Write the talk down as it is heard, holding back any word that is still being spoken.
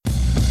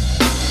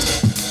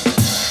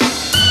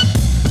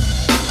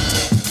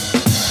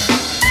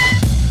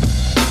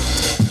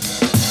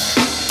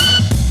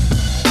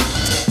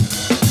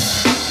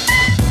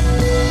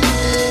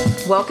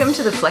Welcome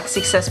to the Flex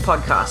Success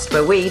Podcast,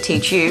 where we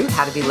teach you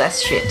how to be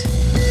less shit.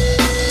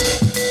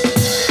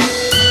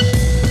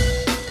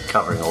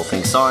 Covering all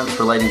things science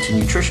relating to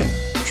nutrition,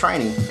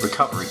 training,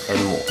 recovery,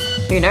 and more.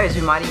 Who knows,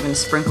 we might even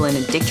sprinkle in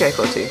a dick joke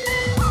or two.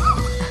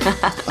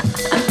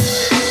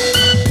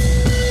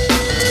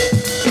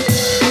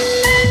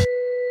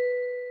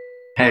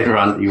 Hey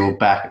everyone, you're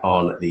back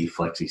on the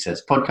Flex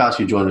Success Podcast.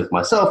 You're joined with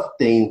myself,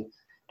 Dean,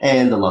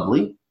 and the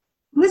lovely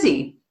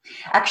Lizzy.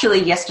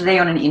 Actually, yesterday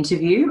on an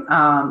interview,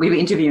 we were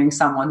interviewing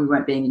someone who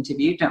weren't being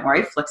interviewed. Don't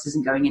worry, Flex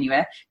isn't going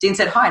anywhere. Dean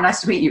said, "Hi,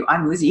 nice to meet you.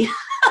 I'm Lizzy."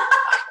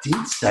 I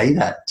did say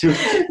that too.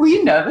 Were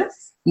you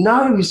nervous?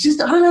 No, it was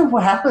just, I don't know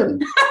what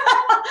happened.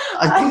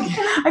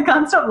 I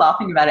can't stop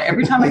laughing about it.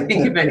 Every time I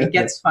think of it, it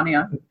gets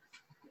funnier.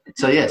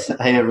 So yes,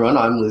 hey everyone,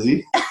 I'm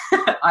Lizzy.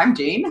 I'm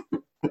Dean.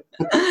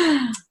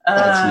 That's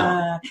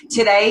not.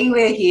 Today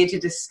we're here to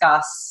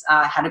discuss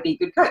how to be a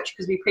good coach,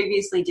 because we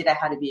previously did a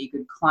how to be a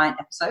good client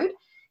episode,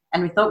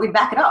 and we thought we'd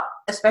back it up,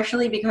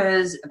 especially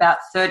because about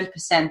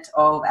 30%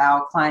 of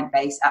our client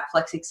base at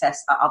Flex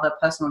Success are other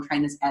personal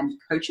trainers and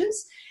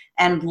coaches,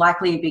 and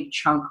likely a big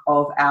chunk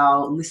of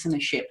our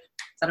listenership,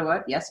 is that a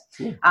word? Yes.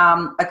 Yeah.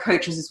 Are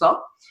coaches as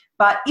well.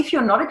 But if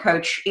you're not a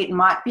coach, it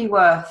might be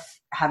worth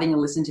having a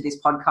listen to this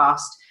podcast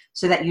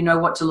so that you know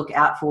what to look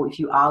out for if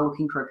you are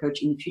looking for a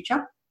coach in the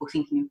future or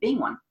thinking of being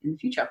one in the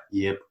future.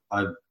 Yep,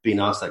 I've been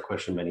asked that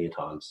question many a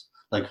times.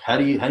 Like, how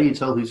do you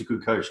tell who's a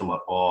good coach? I'm like,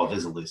 oh,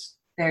 there's a list.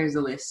 There is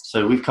a list.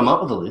 So we've come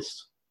up with a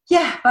list.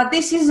 Yeah, but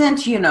this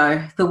isn't,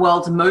 the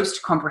world's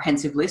most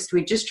comprehensive list.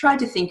 We just tried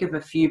to think of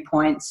a few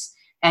points,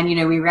 and,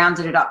 we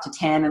rounded it up to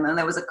 10, and then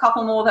there was a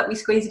couple more that we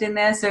squeezed in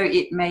there, so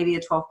it may be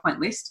a 12-point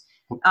list.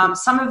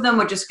 Some of them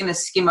we're just going to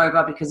skim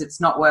over because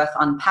it's not worth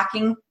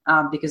unpacking,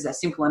 because they're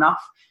simple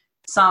enough.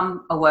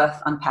 Some are worth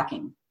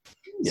unpacking.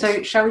 Yes.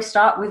 So shall we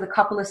start with a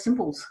couple of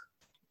simples?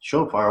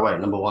 Sure, fire away.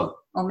 Number one.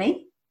 Or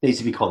me? Needs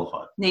to be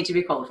qualified. Need to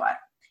be qualified.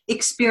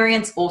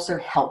 Experience also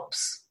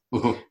helps.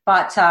 Mm-hmm.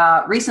 But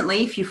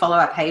recently, if you follow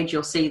our page,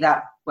 you'll see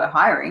that we're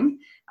hiring.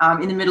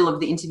 In the middle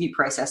of the interview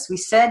process, we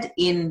said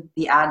in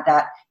the ad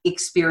that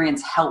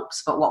experience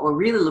helps, but what we're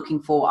really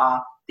looking for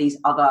are these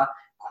other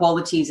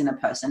qualities in a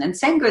person. And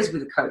same goes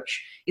with a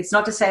coach. It's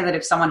not to say that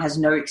if someone has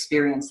no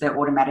experience, they're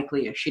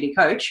automatically a shitty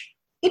coach.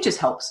 It just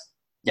helps.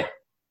 Yeah.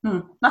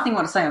 Nothing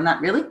more to say on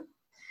that, really.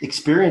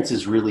 Experience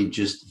is really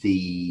just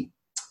the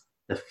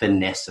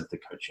finesse of the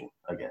coaching,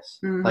 I guess.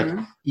 Mm-hmm.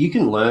 Like, you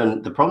can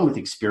learn. The problem with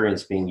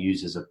experience being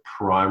used as a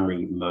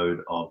primary mode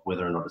of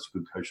whether or not it's a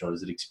good coach or not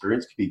is that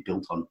experience can be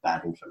built on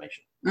bad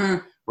information.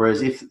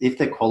 Whereas if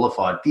they're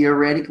qualified,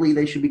 theoretically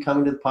they should be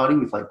coming to the party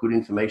with like good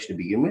information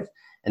to begin with,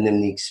 and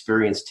then the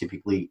experience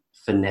typically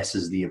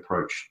finesses the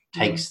approach,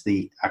 takes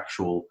the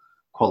actual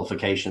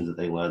qualifications that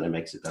they learn and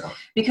makes it better.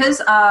 Because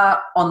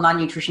online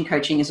nutrition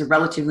coaching is a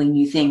relatively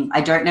new thing,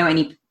 I don't know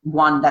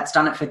anyone that's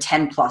done it for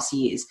 10 plus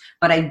years,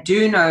 but I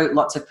do know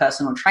lots of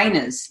personal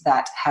trainers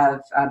that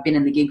have been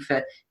in the gig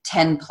for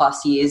 10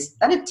 plus years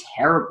that are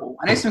terrible.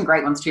 I know some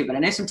great ones too, but I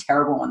know some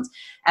terrible ones.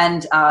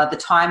 And the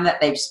time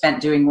that they've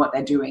spent doing what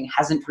they're doing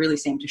hasn't really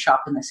seemed to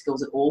sharpen their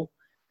skills at all.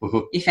 Mm-hmm.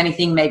 If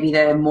anything, maybe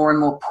they're more and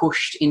more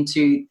pushed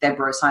into their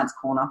bro science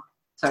corner.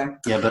 So,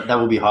 yeah, but that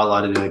will be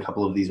highlighted in a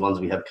couple of these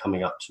ones we have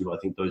coming up too. I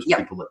think those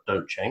people that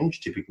don't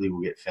change typically will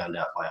get found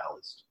out by our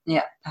list.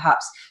 Yeah,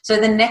 perhaps. So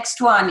the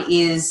next one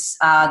is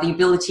the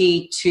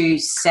ability to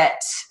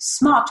set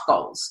SMART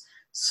goals.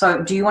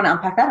 So do you want to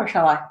unpack that or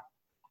shall I?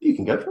 You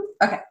can go for it.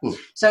 Okay.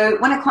 So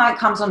when a client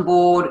comes on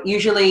board,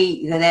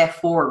 usually they're there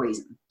for a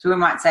reason. So we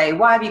might say,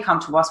 why have you come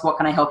to us? What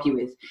can I help you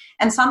with?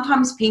 And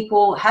sometimes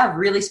people have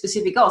really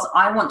specific goals.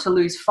 I want to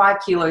lose 5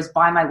 kilos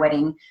by my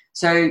wedding.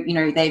 So,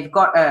 they've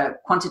got a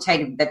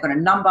quantitative, they've got a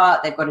number,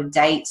 they've got a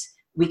date.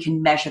 We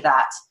can measure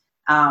that.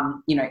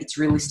 It's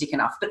realistic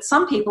enough. But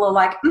some people are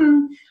like,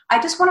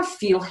 I just want to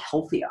feel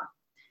healthier,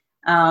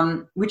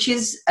 which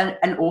is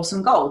an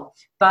awesome goal.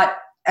 But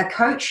a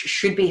coach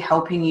should be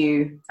helping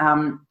you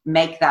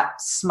make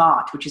that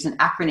SMART, which is an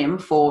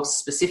acronym for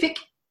specific,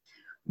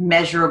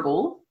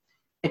 measurable,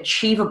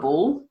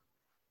 achievable,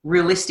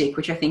 realistic,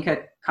 which I think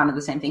are kind of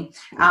the same thing,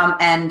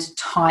 and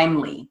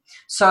timely.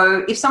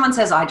 So if someone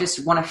says, I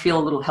just want to feel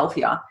a little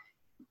healthier,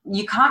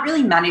 you can't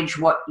really manage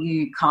what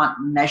you can't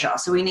measure.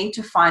 So we need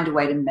to find a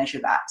way to measure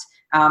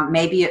that.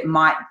 Maybe it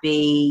might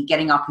be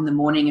getting up in the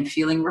morning and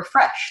feeling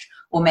refreshed,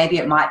 or maybe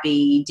it might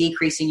be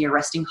decreasing your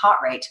resting heart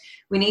rate.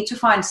 We need to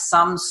find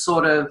some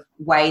sort of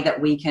way that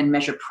we can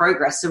measure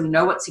progress so we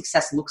know what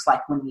success looks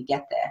like when we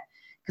get there.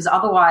 Because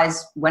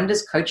otherwise, when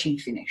does coaching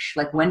finish?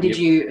 Like, when did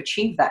you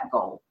achieve that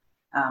goal?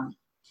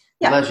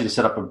 It allows you to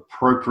set up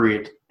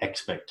appropriate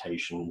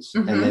expectations,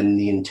 and then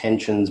the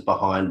intentions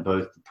behind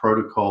both the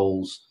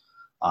protocols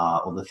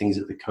or the things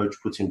that the coach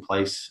puts in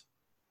place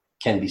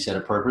can be set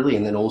appropriately,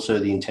 and then also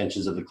the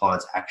intentions of the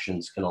client's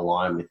actions can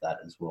align with that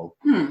as well.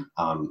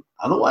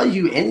 Otherwise,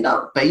 you end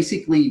up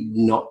basically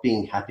not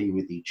being happy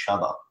with each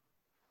other,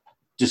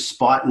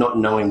 despite not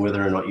knowing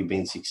whether or not you've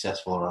been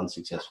successful or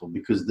unsuccessful,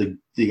 because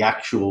the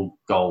actual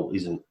goal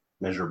isn't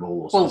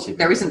measurable or specific. Well,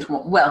 there isn't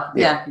one. Well,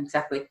 yeah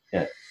exactly.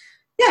 Yeah.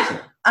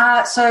 Yeah.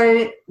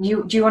 So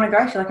do you want to go?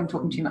 I feel like I'm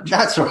talking too much.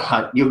 That's all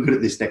right. You're good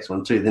at this next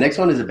one too. The next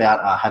one is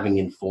about having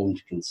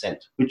informed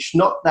consent, which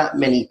not that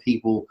many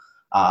people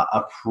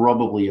are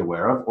probably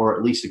aware of, or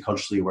at least are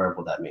consciously aware of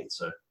what that means.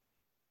 So,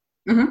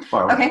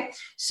 okay.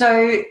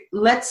 So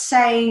let's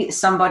say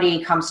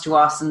somebody comes to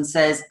us and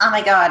says, "Oh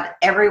my God,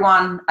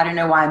 everyone!" I don't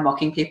know why I'm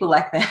mocking people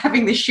like they're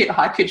having this shit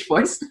high pitched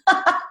voice.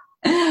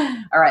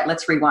 All right,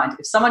 let's rewind.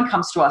 If someone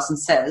comes to us and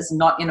says,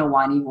 not in a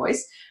whiny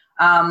voice,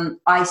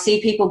 I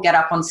see people get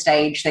up on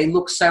stage. They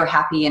look so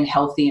happy and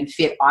healthy and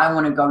fit. I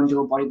want to go and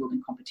do a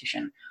bodybuilding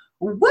competition.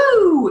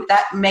 Woo!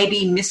 That may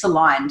be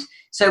misaligned.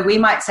 So we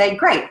might say,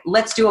 great,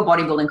 let's do a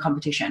bodybuilding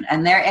competition.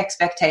 And their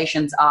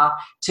expectations are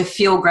to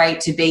feel great,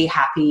 to be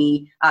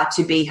happy,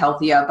 to be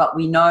healthier. But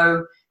we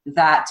know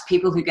that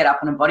people who get up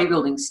on a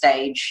bodybuilding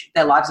stage,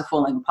 their lives are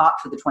falling apart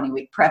for the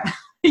 20-week prep,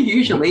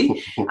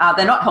 usually.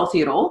 They're not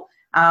healthy at all.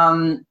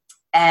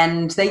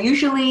 And they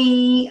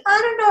usually,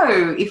 I don't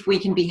know if we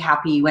can be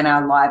happy when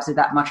our lives are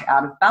that much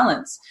out of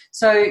balance.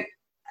 So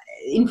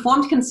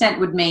informed consent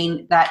would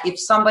mean that if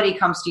somebody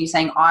comes to you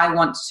saying, I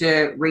want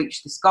to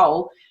reach this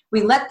goal,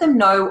 we let them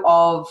know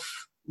of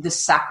the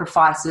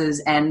sacrifices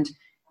and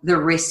the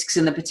risks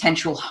and the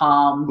potential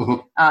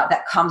harm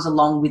that comes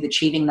along with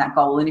achieving that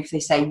goal. And if they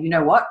say, you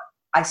know what,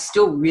 I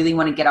still really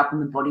want to get up on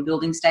the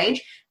bodybuilding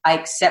stage, I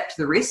accept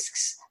the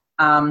risks,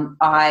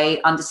 I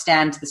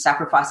understand the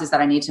sacrifices that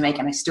I need to make,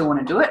 and I still want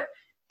to do it.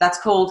 That's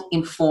called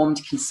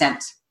informed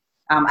consent.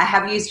 I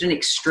have used an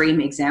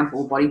extreme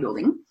example,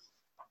 bodybuilding,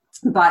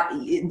 but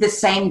the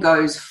same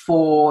goes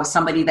for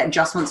somebody that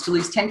just wants to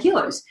lose 10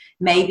 kilos.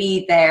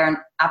 Maybe they're an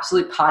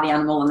absolute party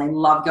animal and they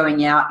love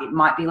going out. It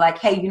might be like,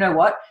 hey, you know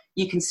what?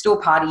 You can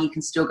still party, you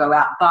can still go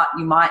out, but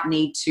you might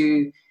need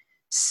to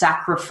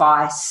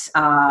sacrifice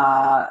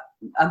a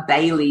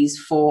Bailey's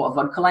for a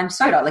vodka lime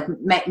soda.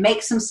 Like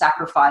make some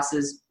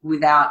sacrifices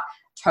without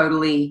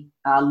totally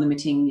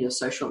limiting your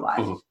social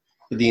life.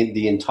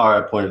 The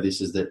entire point of this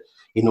is that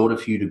in order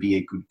for you to be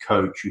a good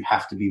coach, you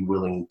have to be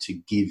willing to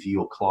give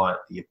your client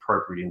the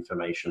appropriate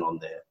information on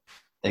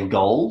their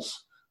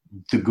goals,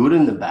 the good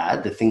and the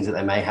bad, the things that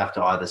they may have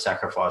to either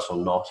sacrifice or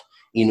not,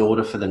 in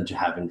order for them to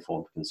have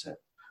informed consent.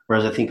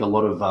 Whereas I think a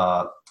lot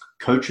of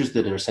coaches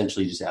that are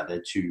essentially just out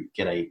there to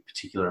get a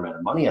particular amount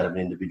of money out of an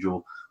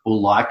individual will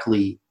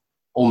likely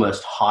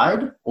almost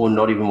hide or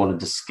not even want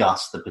to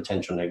discuss the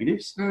potential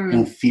negatives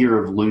in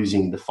fear of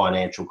losing the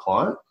financial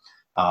client.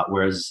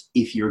 Whereas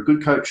if you're a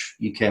good coach,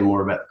 you care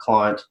more about the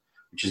client,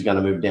 which is going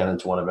to move down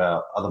into one of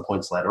our other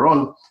points later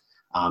on,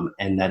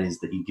 and that is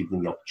that you give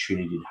them the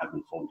opportunity to have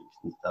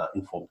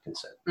informed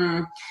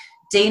consent.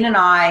 Dean and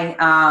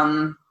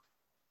I,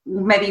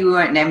 maybe we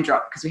won't name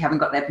drop because we haven't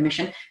got their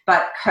permission,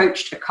 but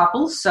coached a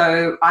couple.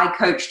 So I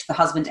coached the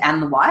husband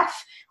and the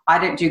wife. I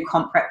don't do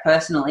comp prep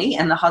personally,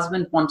 and the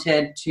husband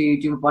wanted to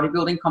do a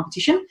bodybuilding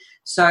competition.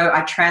 So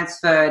I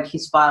transferred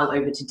his file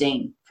over to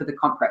Dean for the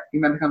comp prep. You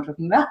remember who I'm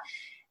talking about?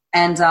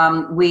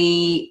 And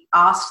we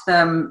asked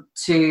them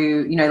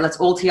to, let's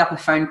all tee up a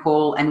phone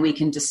call and we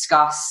can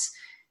discuss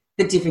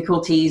the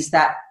difficulties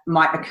that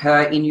might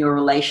occur in your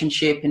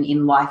relationship and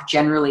in life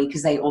generally,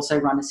 because they also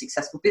run a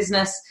successful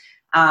business.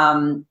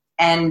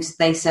 And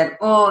they said,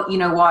 oh, you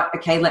know what?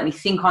 Okay, let me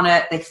think on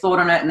it. They thought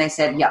on it and they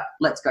said, yeah,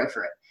 let's go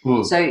for it.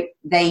 So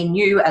they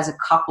knew as a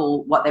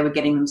couple what they were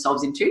getting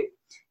themselves into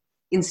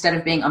instead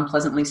of being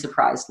unpleasantly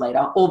surprised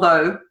later.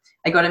 Although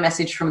I got a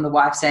message from the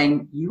wife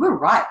saying, you were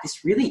right.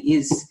 This really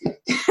is,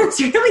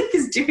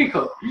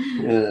 difficult.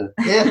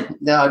 Yeah.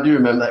 No, I do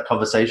remember that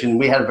conversation.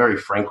 We had a very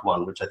frank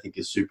one, which I think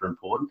is super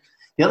important.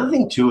 The other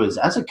thing too is,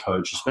 as a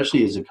coach,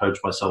 especially as a coach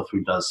myself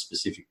who does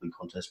specifically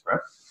contest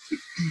prep,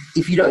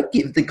 if you don't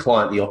give the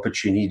client the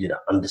opportunity to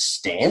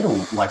understand or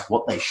like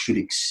what they should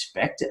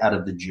expect out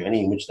of the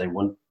journey in which they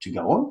want to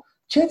go on,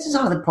 chances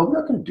are they're probably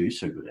not going to do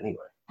so good anyway.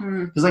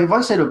 Because like if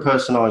I say to a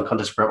person in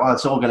contest prep, oh,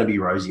 it's all going to be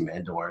rosy,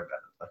 man, don't worry about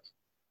it. Like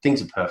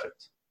things are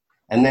perfect.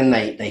 And then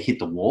they hit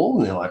the wall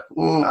and they're like,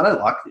 I don't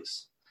like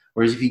this.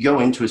 Whereas if you go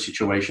into a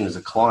situation as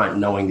a client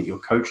knowing that your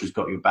coach has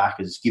got your back,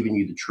 has given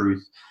you the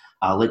truth,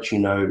 let you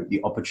know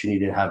the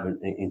opportunity to have an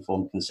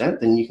informed consent,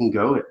 then you can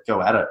go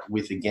at it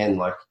with, again,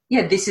 like...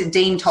 Yeah, this is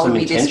Dean told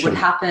me this would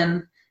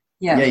happen.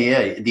 Yeah.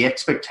 The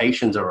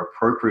expectations are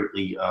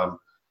appropriately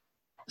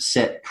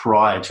set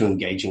prior to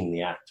engaging in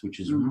the act, which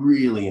is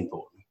really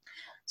important.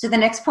 So the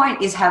next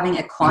point is having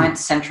a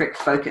client-centric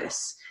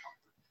focus.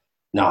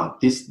 No,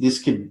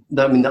 this could...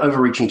 I mean, the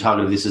overreaching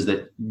target of this is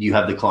that you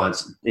have the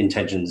client's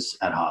intentions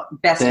at heart.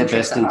 You have the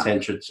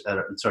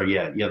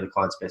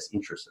client's best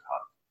interest at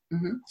heart.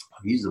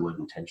 I've used the word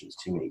intentions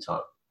too many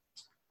times.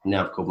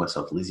 Now I've called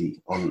myself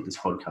Lizzy on this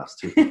podcast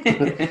too.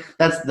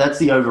 That's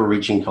the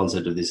overreaching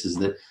concept of this, is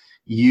that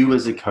you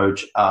as a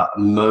coach are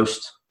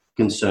most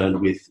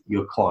concerned with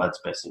your client's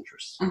best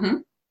interests.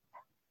 Do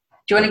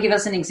you want to give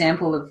us an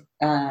example of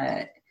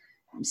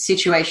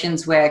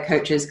situations where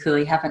coaches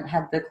clearly haven't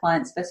had the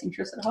client's best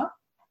interest at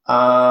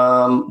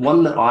heart?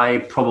 One that I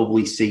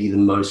probably see the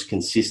most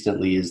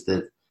consistently is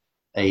that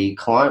A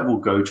client will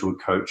go to a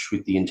coach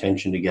with the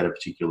intention to get a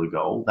particular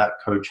goal. That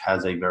coach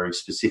has a very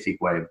specific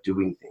way of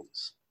doing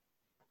things.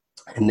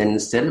 And then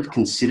instead of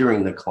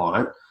considering the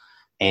client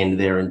and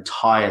their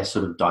entire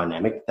sort of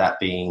dynamic, that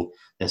being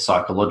their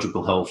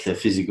psychological health, their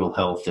physical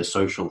health, their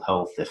social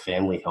health, their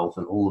family health,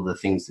 and all of the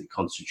things that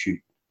constitute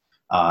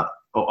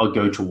or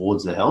go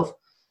towards their health,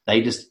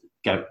 they just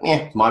go,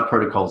 my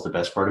protocol is the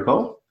best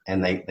protocol.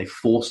 And they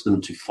force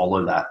them to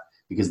follow that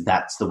because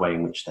that's the way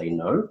in which they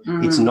know.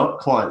 It's not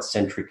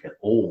client-centric at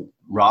all.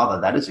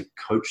 Rather, that is a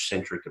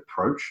coach-centric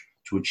approach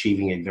to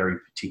achieving a very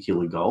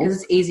particular goal.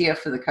 Because it's easier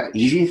for the coach.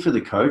 Easier for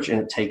the coach,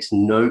 and it takes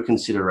no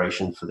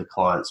consideration for the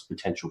client's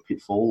potential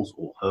pitfalls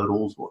or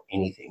hurdles or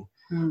anything.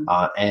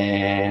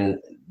 And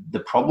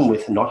the problem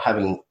with not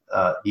having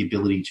the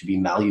ability to be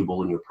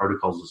malleable in your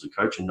protocols as a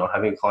coach and not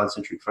having a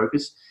client-centric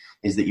focus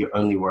is that you're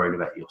only worried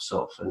about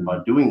yourself. And by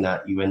doing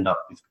that, you end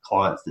up with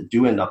clients that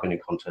do end up in a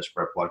contest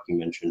prep, like you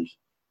mentioned,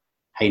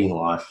 hating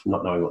life,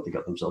 not knowing what they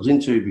got themselves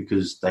into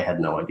because they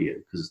had no idea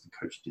because the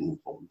coach didn't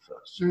inform them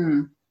first.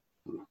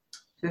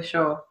 For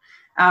sure.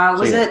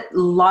 Was it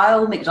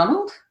Lyle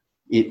McDonald?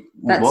 It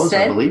was,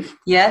 I believe.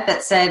 Yeah,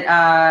 that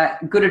said,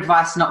 good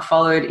advice not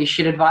followed is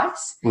shit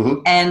advice.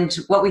 And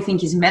what we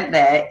think is meant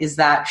there is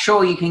that,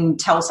 sure, you can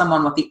tell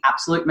someone what the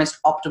absolute most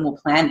optimal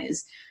plan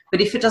is, but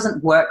if it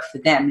doesn't work for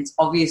them, it's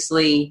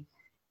obviously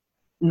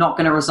not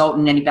going to result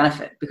in any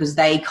benefit because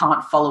they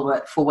can't follow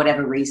it for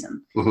whatever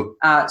reason.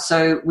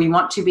 So we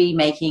want to be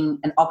making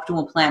an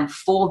optimal plan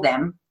for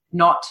them,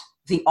 not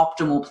the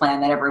optimal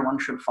plan that everyone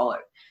should follow.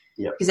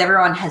 Because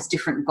everyone has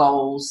different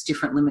goals,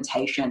 different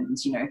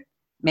limitations. You know,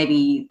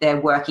 maybe their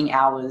working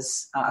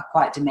hours are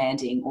quite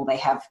demanding, or they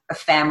have a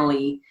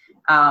family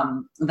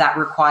that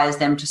requires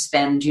them to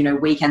spend,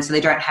 weekends, so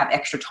they don't have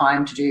extra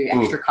time to do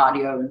extra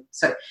cardio.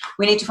 So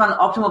we need to find the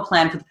optimal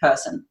plan for the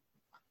person.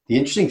 The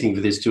interesting thing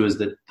for this too is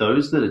that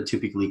those that are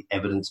typically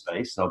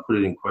evidence-based, and I'll put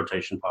it in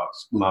quotation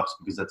marks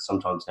because that's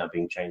sometimes now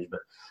being changed,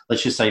 but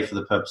let's just say for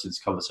the purpose of this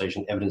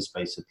conversation,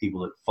 evidence-based are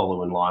people that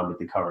follow in line with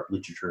the current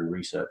literature and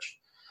research,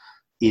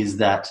 is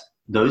that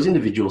those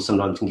individuals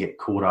sometimes can get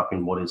caught up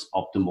in what is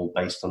optimal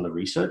based on the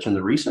research, and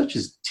the research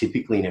is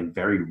typically in a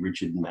very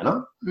rigid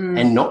manner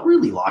and not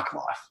really like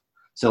life.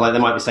 So like they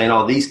might be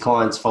saying, these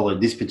clients followed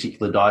this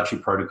particular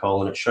dietary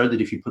protocol and it showed that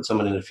if you put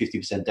someone in a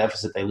 50%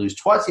 deficit, they lose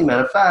twice the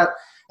amount of fat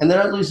and they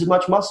don't lose as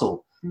much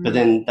muscle. But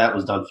then that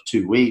was done for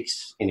 2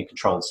 weeks in a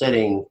controlled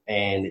setting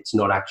and it's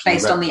not actually...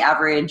 Based on the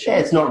average. Yeah,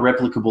 it's not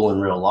replicable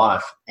in real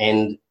life.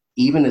 And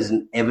even as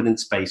an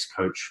evidence-based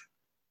coach,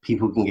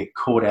 people can get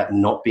caught out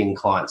not being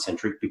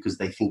client-centric because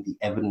they think the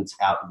evidence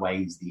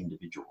outweighs the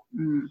individual.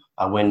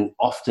 When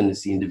often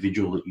it's the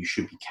individual that you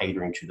should be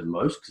catering to the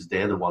most because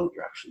they're the one that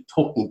you're actually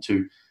talking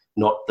to,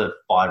 not the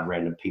 5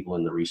 random people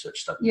in the research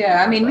study.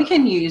 Yeah, I mean, we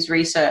can use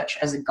research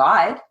as a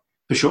guide.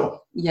 For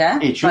sure. Yeah,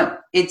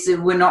 but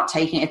we're not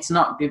taking, it's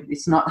not,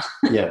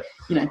 yeah.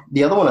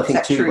 The other one I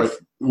think too, like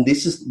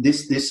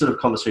this sort of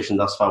conversation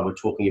thus far, we're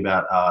talking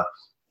about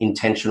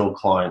intentional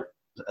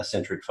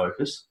client-centric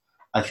focus.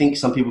 I think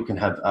some people can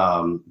have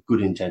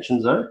good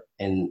intentions though,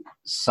 and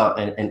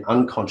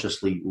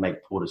unconsciously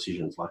make poor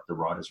decisions, like the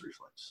writer's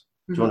reflex.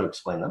 Do you want to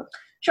explain that?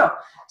 Sure.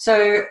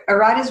 So a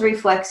writer's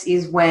reflex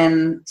is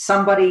when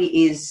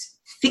somebody is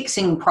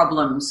fixing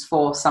problems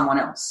for someone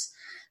else.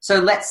 So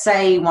let's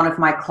say one of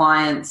my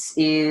clients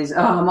is,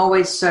 I'm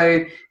always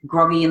so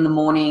groggy in the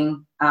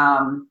morning.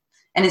 And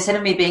instead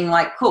of me being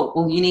like, cool,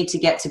 well, you need to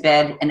get to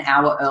bed an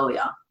hour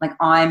earlier. Like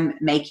I'm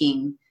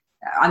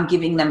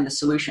giving them the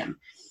solution.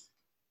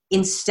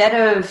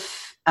 Instead of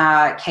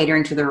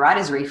catering to the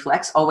writer's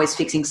reflex, always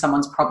fixing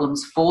someone's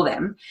problems for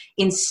them,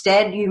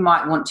 instead you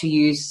might want to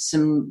use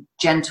some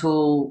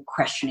gentle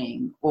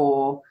questioning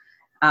or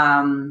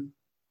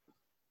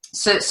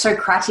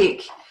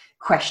Socratic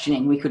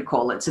questioning, we could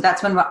call it. So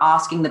that's when we're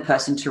asking the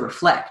person to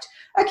reflect.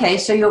 Okay,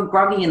 so you're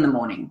groggy in the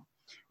morning.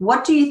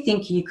 What do you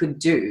think you could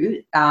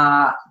do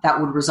that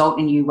would result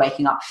in you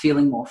waking up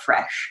feeling more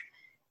fresh?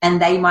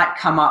 And they might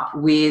come up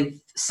with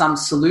some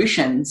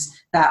solutions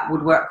that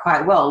would work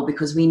quite well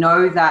because we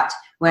know that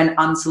when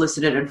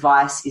unsolicited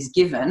advice is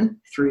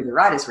given through the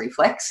writer's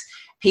reflex,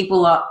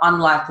 people are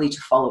unlikely to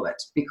follow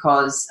it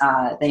because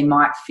they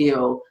might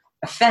feel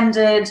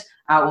offended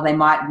or they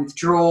might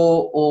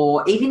withdraw,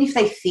 or even if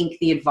they think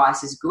the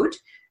advice is good,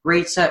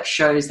 research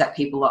shows that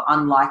people are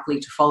unlikely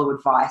to follow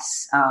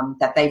advice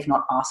that they've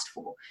not asked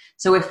for.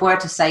 So if we're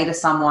to say to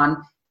someone,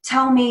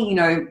 tell me,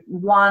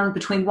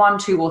 between 1,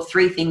 2, or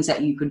 3 things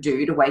that you could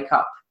do to wake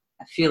up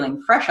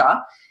feeling fresher,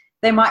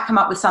 they might come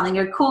up with something,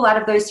 cool, out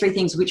of those 3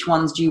 things, which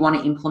ones do you want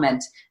to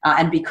implement?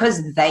 And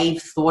because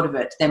they've thought of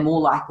it, they're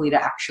more likely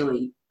to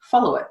actually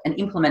follow it and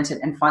implement it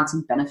and find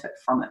some benefit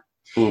from it.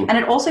 And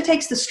it also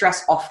takes the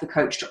stress off the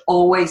coach to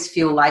always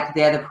feel like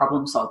they're the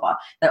problem solver.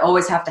 They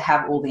always have to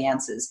have all the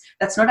answers.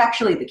 That's not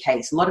actually the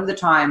case. A lot of the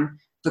time,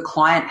 the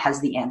client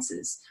has the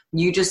answers.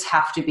 You just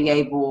have to be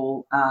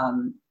able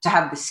to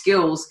have the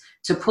skills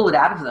to pull it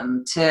out of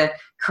them, to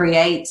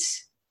create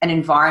an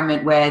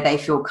environment where they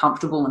feel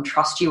comfortable and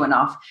trust you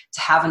enough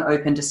to have an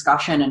open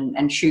discussion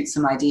and shoot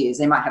some ideas.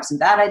 They might have some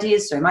bad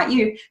ideas, so might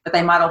you, but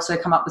they might also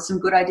come up with some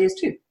good ideas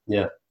too.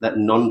 Yeah, that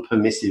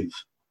non-permissive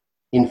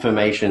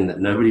information that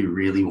nobody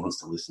really wants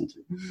to listen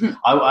to.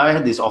 I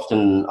had this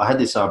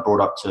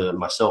brought up to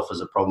myself as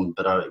a problem,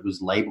 but it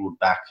was labelled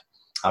back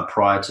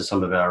prior to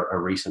some of our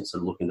recent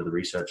sort of look into the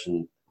research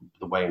and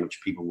the way in which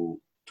people will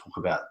talk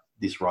about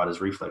this writer's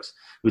reflex.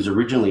 It was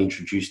originally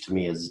introduced to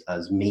me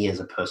as me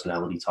as a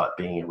personality type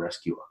being a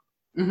rescuer.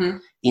 Mm-hmm.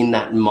 In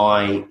that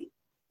my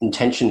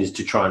intention is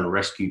to try and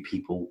rescue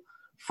people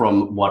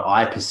from what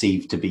I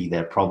perceive to be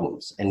their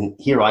problems. And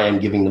here I am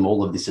giving them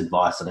all of this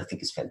advice that I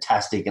think is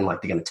fantastic and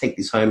like they're going to take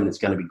this home and it's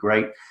going to be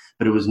great.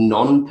 But it was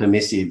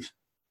non-permissive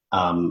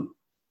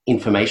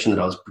information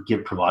that I was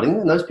providing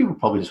them. And those people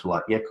probably just were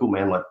like, yeah, cool,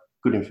 man, like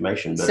good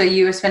information. But, so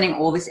you were spending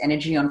all this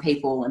energy on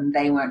people and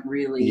they weren't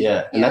really...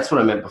 Yeah, and that's what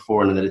I meant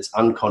before, and that it's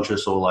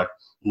unconscious or like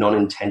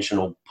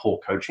non-intentional poor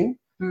coaching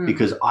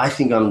because I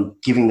think I'm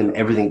giving them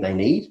everything they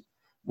need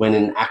when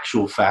in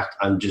actual fact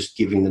I'm just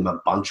giving them a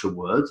bunch of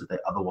words that they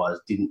otherwise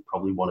didn't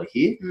probably want to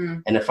hear.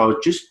 And if I was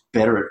just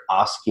better at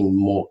asking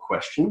more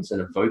questions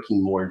and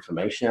evoking more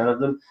information out of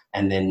them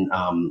and then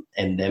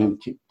and them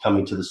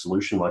coming to the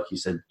solution like you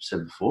said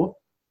before,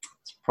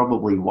 it's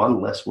probably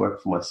one less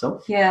work for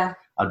myself. Yeah.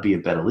 I'd be a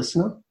better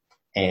listener,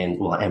 and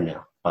well, I am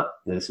now, but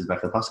this is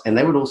back in the past, and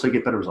they would also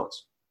get better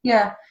results.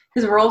 Yeah,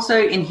 because we're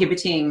also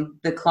inhibiting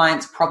the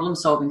client's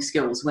problem-solving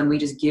skills when we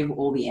just give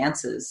all the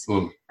answers,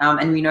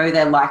 and we know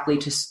they're likely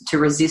to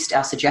resist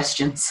our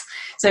suggestions.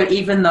 So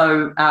even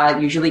though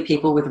usually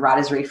people with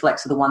writer's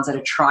reflex are the ones that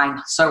are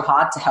trying so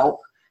hard to help,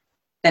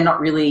 it's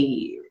not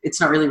really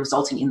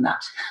resulting in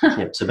that.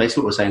 Yeah. So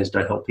basically, what we're saying is,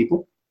 don't help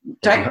people.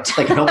 They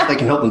can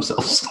help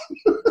themselves.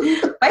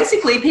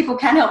 Basically, people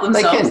can help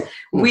themselves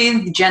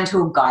with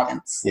gentle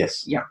guidance.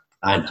 Yes. Yeah.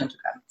 I know.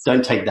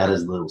 Don't take that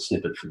as a little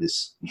snippet for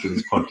this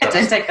podcast.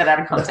 Don't take that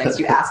out of context,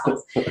 you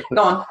assholes.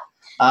 Go on.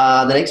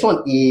 The next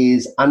one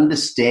is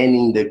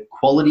understanding the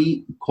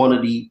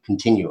quality-quantity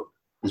continuum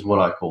is what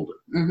I called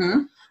it.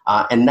 Mm-hmm.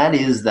 And that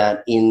is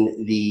that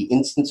in the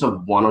instance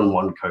of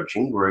one-on-one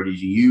coaching, where it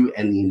is you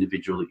and the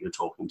individual that you're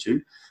talking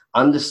to,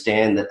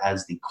 understand that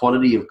as the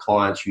quantity of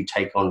clients you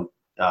take on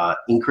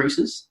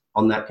increases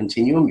on that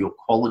continuum, your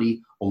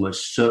quality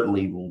almost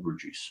certainly will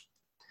reduce.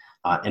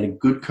 And a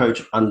good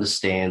coach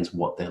understands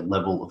what their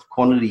level of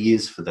quantity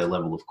is for their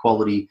level of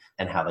quality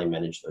and how they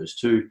manage those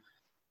two.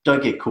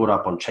 Don't get caught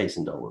up on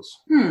chasing dollars.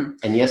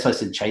 And yes, I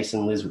said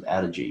chasing, Liz,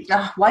 without a G.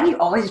 Why do you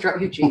always drop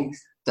your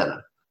G's? Don't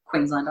know.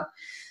 Queenslander.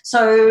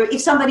 So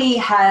if somebody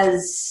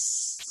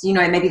has,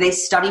 maybe they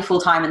study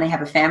full-time and they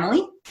have a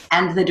family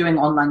and they're doing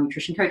online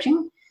nutrition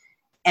coaching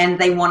and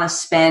they want to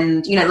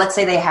spend, let's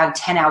say they have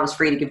 10 hours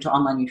free to give to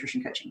online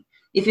nutrition coaching.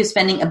 If you're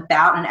spending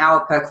about an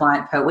hour per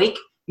client per week,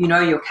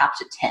 you're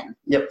capped at 10.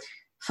 Yep.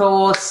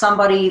 For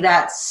somebody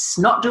that's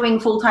not doing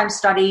full-time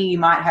study, you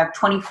might have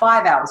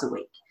 25 hours a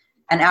week.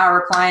 An hour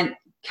a client,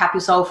 cap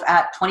yourself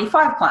at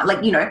 25 clients.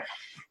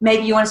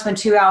 Maybe you want to spend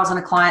 2 hours on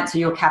a client, so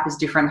your cap is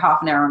different.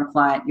 Half an hour on a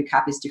client, your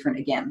cap is different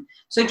again.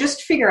 So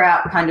just figure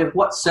out kind of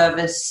what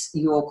service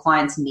your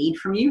clients need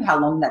from you, how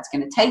long that's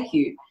going to take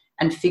you,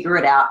 and figure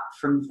it out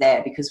from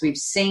there. Because we've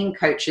seen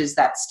coaches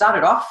that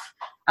started off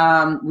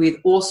with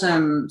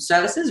awesome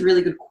services,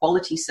 really good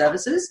quality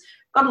services,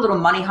 got a little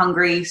money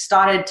hungry,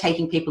 started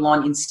taking people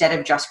on instead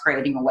of just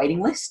creating a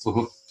waiting list.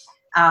 Mm-hmm.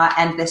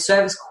 And their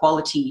service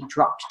quality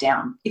dropped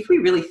down. If we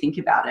really think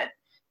about it,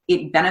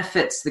 it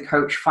benefits the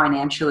coach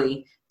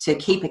financially to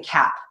keep a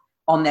cap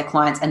on their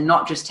clients and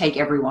not just take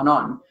everyone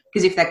on.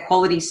 Because if their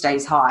quality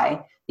stays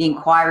high, the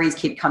inquiries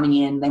keep coming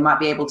in, they might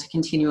be able to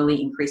continually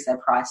increase their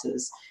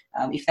prices.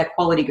 If their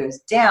quality goes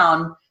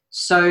down,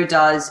 so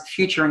does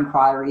future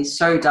inquiries,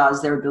 so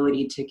does their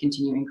ability to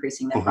continue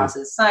increasing their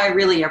prices. So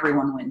really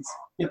everyone wins.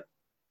 Yep.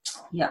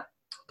 Yeah.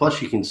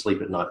 Plus you can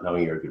sleep at night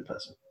knowing you're a good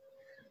person.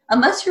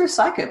 Unless you're a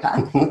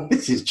psychopath.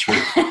 This is true.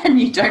 And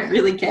you don't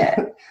really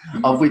care.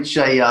 Of which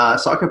a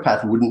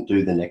psychopath wouldn't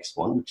do the next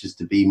one, which is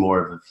to be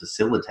more of a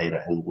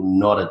facilitator and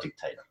not a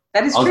dictator.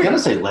 That is true. I was going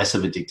to say less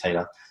of a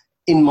dictator.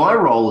 In my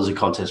role as a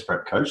contest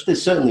prep coach,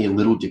 there's certainly a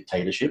little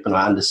dictatorship, and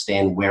I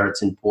understand where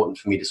it's important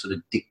for me to sort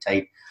of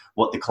dictate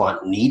what the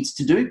client needs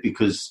to do,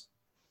 because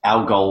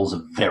our goals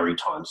are very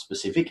time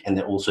specific and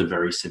they're also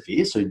very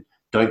severe. So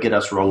don't get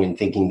us wrong in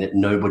thinking that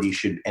nobody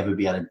should ever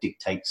be able to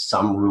dictate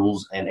some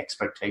rules and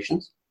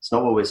expectations. It's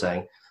not what we're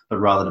saying, but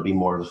rather to be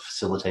more of a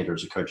facilitator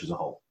as a coach as a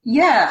whole.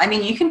 Yeah, I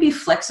mean, you can be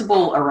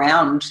flexible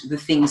around the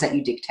things that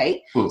you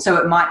dictate. So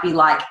it might be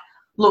like,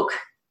 look,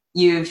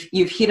 you've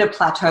hit a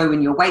plateau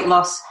in your weight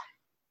loss.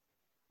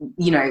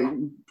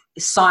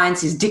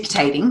 Science is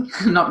dictating,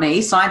 not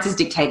me, science is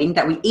dictating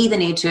that we either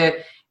need to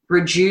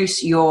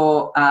reduce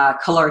your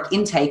caloric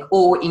intake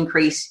or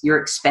increase your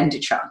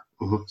expenditure.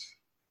 Mm-hmm.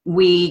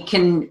 We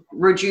can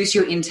reduce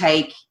your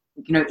intake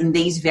in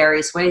these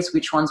various ways,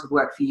 which ones would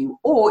work for you?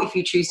 Or if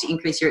you choose to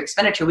increase your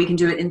expenditure, we can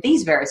do it in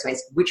these various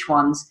ways. Which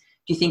ones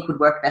do you think would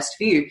work best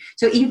for you?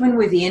 So even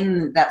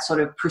within that sort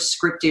of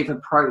prescriptive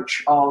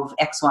approach of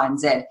X, Y, and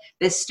Z,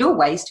 there's still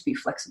ways to be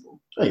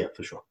flexible. Oh, yeah,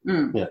 for sure.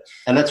 Yeah.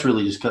 And that's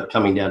really just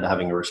coming down to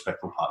having a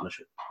respectful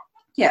partnership.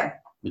 Yeah.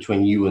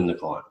 Between you and the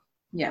client.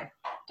 Yeah,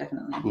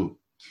 definitely.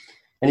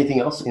 Anything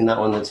else in that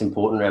one that's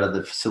important out of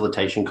the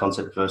facilitation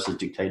concept versus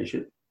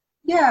dictatorship?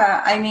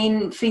 Yeah, I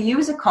mean, for you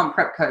as a comp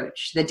prep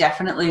coach, there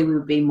definitely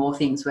would be more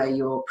things where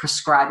you're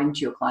prescribing to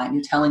your client,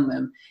 you're telling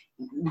them,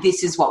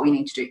 this is what we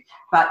need to do.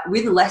 But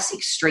with less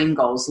extreme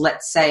goals,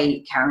 let's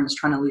say Karen's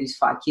trying to lose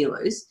 5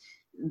 kilos,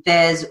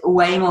 there's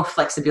way more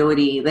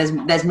flexibility.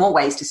 There's more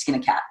ways to skin a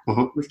cat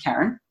with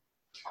Karen.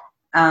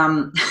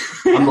 I'm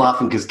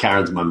laughing because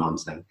Karen's my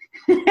mum's name.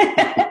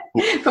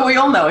 But we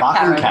all know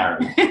it,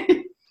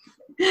 Karen.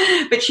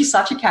 But she's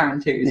such a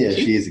Karen too, isn't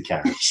she? She is a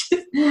Karen.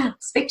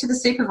 Speak to the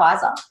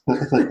supervisor.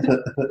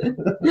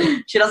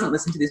 She doesn't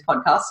listen to this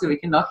podcast, so we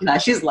can knock her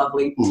out. She's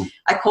lovely.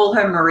 I call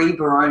her Marie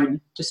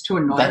Barone just to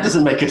annoy her. That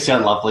doesn't make her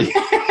sound lovely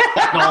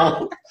at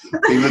all.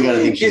 People are going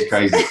to think she's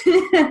crazy.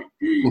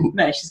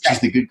 No, she's great. She's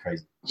the good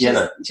crazy.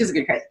 She's a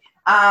good crazy.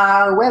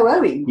 Where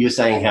were we? You were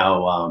saying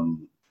how...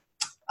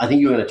 I think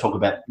you were going to talk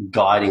about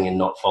guiding and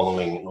not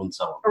following and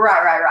so on.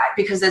 Right.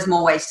 Because there's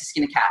more ways to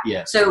skin a cat.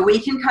 Yeah. So we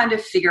can kind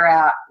of figure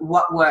out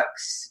what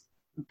works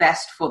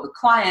best for the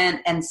client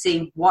and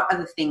see what are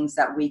the things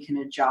that we can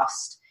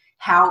adjust.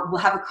 How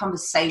we'll have a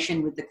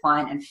conversation with the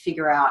client and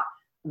figure out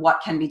what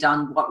can be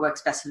done, what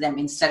works best for them,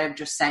 instead of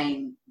just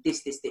saying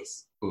this.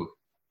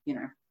 You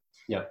know.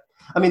 Yeah.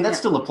 I mean, that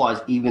still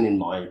applies even in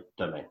my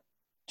domain,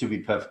 to be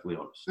perfectly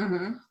honest.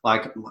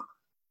 Like,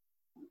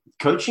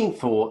 coaching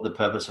for the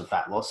purpose of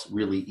fat loss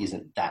really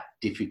isn't that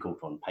difficult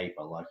on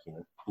paper. Like,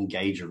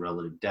 engage a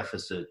relative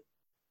deficit,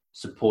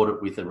 support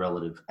it with a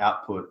relative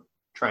output,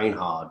 train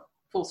hard.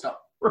 Full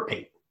stop.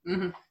 Repeat.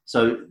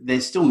 So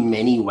there's still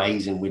many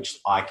ways in which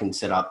I can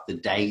set up the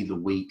day, the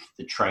week,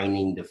 the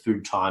training, the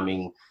food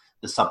timing,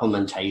 the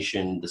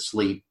supplementation, the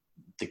sleep,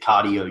 the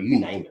cardio, you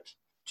name it,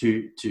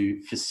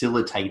 to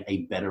facilitate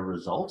a better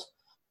result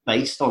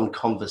based on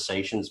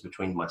conversations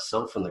between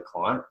myself and the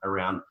client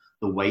around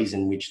the ways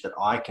in which that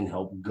I can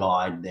help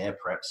guide their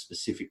prep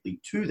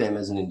specifically to them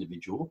as an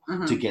individual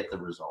to get the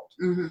result.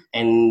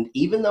 And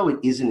even though it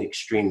is an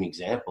extreme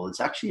example, it's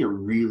actually a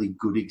really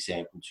good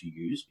example to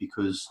use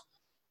because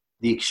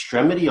the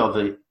extremity of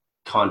it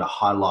kind of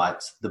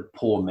highlights the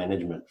poor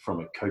management from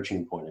a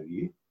coaching point of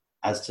view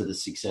as to the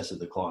success of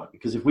the client.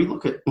 Because if we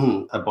look at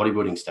a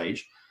bodybuilding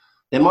stage,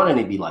 there might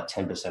only be like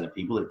 10% of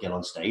people that get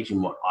on stage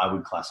in what I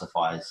would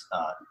classify as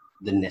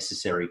the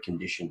necessary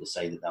condition to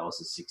say that that was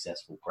a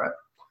successful prep.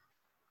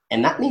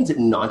 And that means that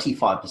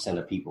 95%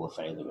 of people are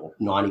failing, or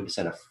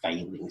 90% are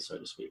failing, so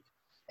to speak.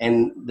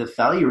 And the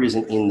failure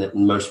isn't in that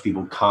most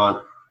people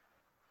can't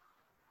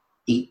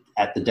eat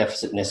at the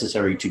deficit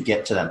necessary to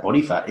get to that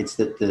body fat. It's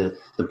that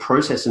the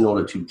process in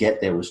order to get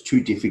there was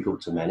too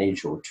difficult to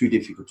manage or too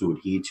difficult to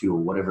adhere to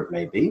or whatever it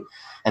may be.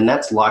 And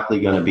that's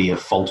likely going to be a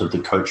fault of the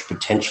coach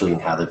potentially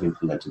in how they've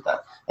implemented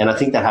that. And I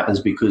think that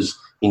happens because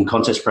in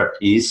contest prep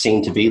it is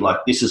seen to be like,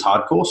 this is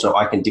hardcore, so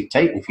I can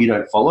dictate. And if you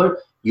don't follow,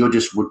 you're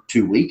just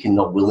too weak and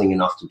not willing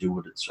enough to do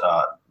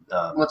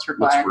what's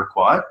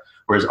required.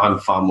 Whereas I'm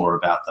far more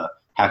about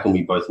how can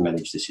we both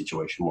manage the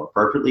situation more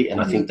appropriately.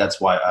 And I think that's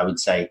why I would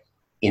say,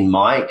 in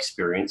my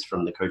experience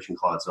from the coaching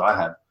clients that I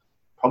have,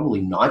 probably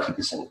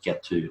 90%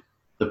 get to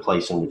the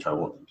place in which I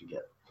want them to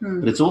get.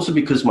 But it's also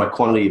because my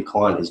quantity of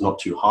client is not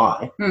too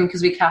high.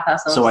 Because we cap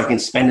ourselves. So I can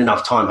spend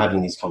enough time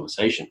having these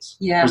conversations.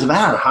 Yeah. Whereas if I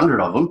had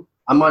 100 of them,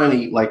 I might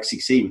only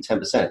succeed with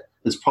 10%.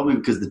 It's probably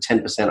because the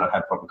 10% I've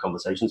had proper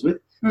conversations with.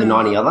 The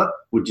 90 other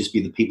would just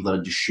be the people that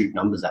I just shoot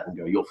numbers at and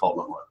go, your fault,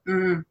 not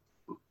mine.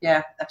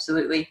 Yeah,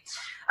 absolutely.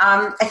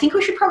 I think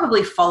we should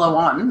probably follow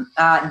on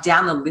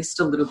down the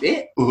list a little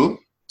bit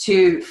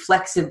to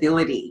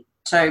flexibility.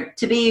 So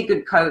to be a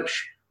good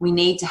coach, we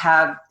need to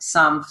have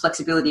some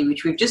flexibility,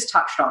 which we've just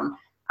touched on.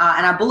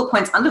 And our bullet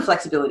points under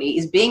flexibility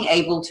is being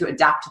able to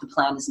adapt to the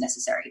plan as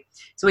necessary.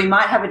 So we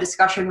might have a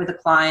discussion with a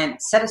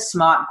client, set a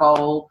SMART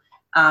goal,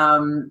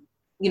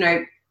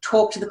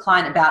 talk to the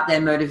client about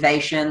their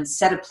motivations,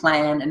 set a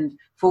plan, and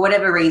for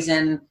whatever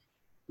reason,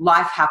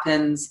 life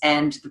happens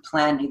and the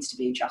plan needs to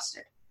be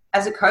adjusted.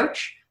 As a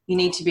coach, you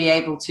need to be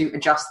able to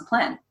adjust the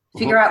plan,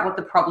 figure out what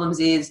the problems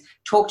is,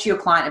 talk to your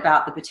client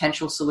about the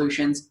potential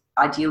solutions.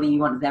 Ideally, you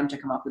want them to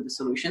come up with the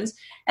solutions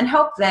and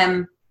help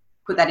them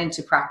put that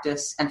into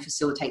practice and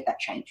facilitate that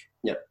change.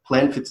 Yeah,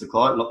 plan fits the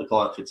client, not the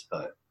client fits the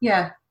plan.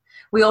 Yeah.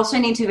 We also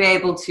need to be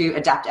able to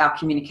adapt our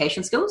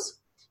communication skills.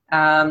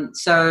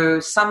 So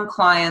some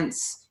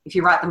clients, if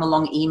you write them a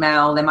long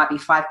email, there might be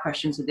 5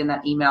 questions within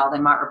that email. They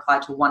might reply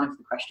to one of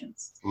the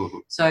questions.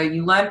 So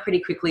you learn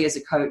pretty quickly as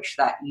a coach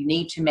that you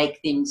need to make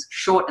things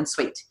short and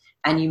sweet.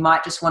 And you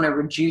might just want to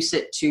reduce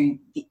it to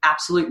the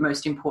absolute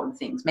most important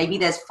things. Maybe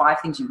there's 5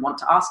 things you want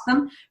to ask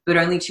them, but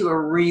only 2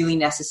 are really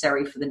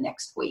necessary for the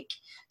next week.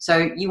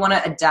 So you want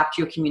to adapt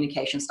your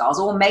communication styles.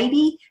 Or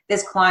maybe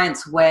there's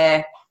clients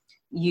where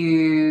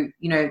you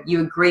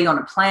agree on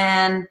a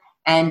plan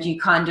and you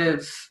kind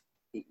of,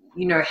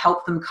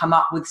 help them come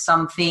up with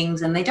some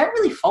things and they don't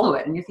really follow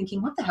it. And you're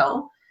thinking, what the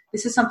hell?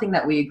 This is something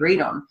that we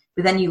agreed on.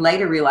 But then you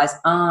later realize,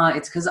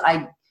 it's because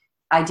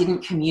I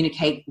didn't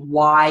communicate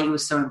why it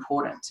was so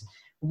important.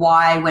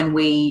 Why, when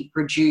we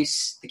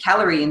reduce the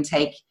calorie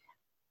intake,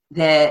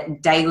 their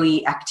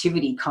daily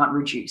activity can't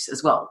reduce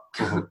as well,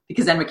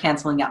 because then we're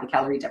cancelling out the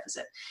calorie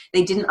deficit.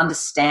 They didn't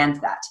understand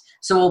that.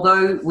 So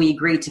although we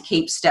agreed to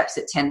keep steps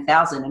at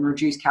 10,000 and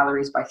reduce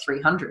calories by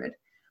 300,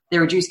 they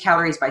reduced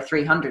calories by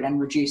 300 and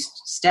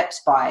reduced steps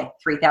by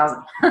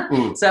 3,000.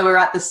 So we're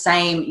at the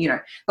same,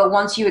 but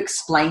once you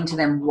explain to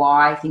them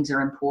why things are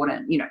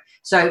important,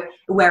 so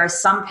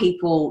whereas some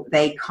people,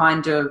 they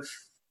kind of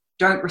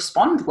don't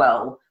respond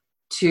well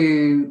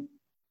to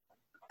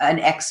an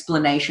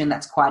explanation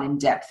that's quite in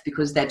depth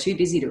because they're too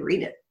busy to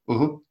read it.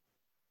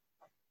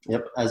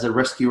 Yep. As a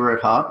rescuer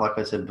at heart, like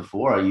I said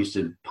before, I used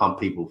to pump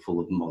people full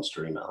of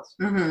monster emails.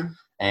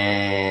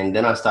 And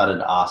then I started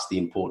to ask the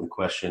important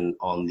question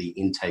on the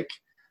intake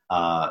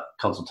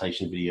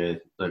consultation video,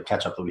 the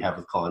catch-up that we have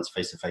with clients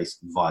face-to-face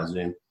via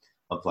Zoom,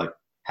 of like,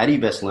 how do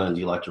you best learn?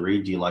 Do you like to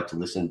read? Do you like to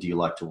listen? Do you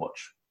like to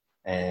watch?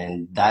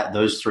 And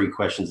those three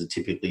questions are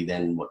typically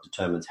then what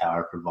determines how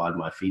I provide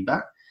my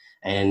feedback.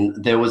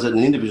 And there was an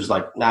individual who's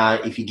like, nah,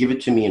 if you give it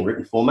to me in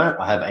written format,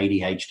 I have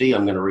ADHD.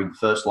 I'm going to read the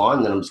first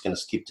line, then I'm just going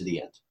to skip to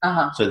the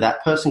end. So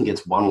that person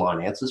gets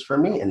one-line answers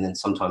from me and then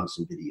sometimes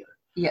some video.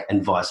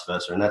 And vice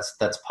versa. And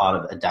that's part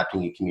of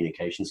adapting your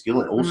communication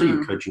skill and also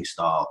your coaching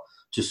style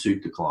to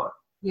suit the client.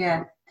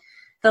 Yeah.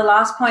 The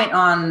last point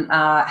on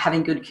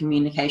having good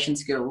communication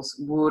skills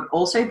would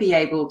also be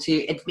able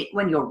to admit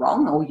when you're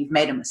wrong or you've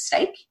made a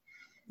mistake.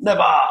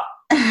 Never.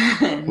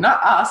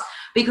 Not us,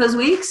 because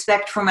we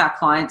expect from our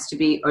clients to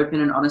be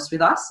open and honest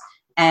with us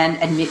and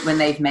admit when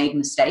they've made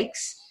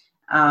mistakes.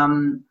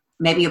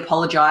 Maybe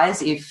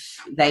apologize if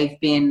they've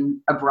been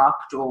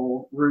abrupt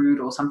or rude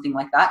or something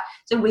like that.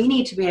 So we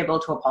need to be able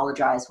to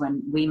apologize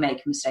when we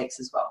make mistakes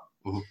as well.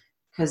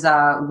 Because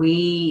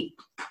we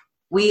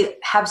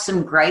have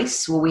some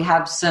grace, or we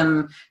have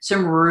some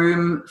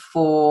room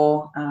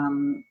for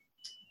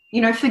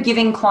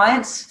forgiving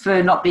clients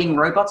for not being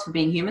robots, for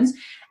being humans,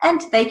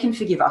 and they can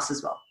forgive us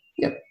as well.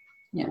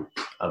 Yeah.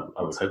 I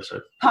would hope so.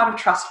 Part of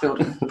trust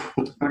building,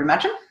 I would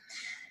imagine.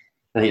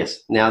 Yes.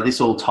 Now, this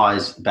all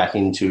ties back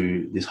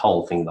into this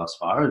whole thing thus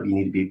far. You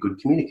need to be a good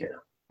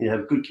communicator. You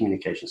have good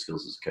communication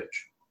skills as a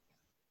coach.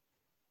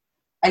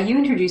 Are you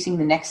introducing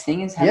the next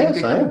thing as having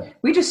Yes, I am.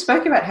 We just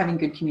spoke about having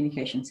good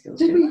communication skills.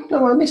 Did we?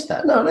 No, I missed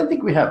that. No, I don't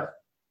think we have.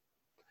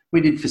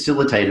 We did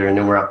facilitator and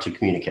then we're up to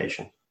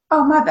communication.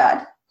 Oh, my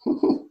bad.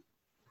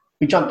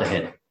 We jumped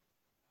ahead.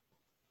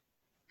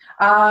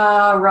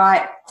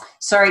 Right.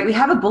 Sorry, we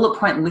have a bullet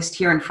point list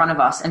here in front of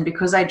us, and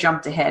because I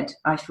jumped ahead,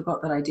 I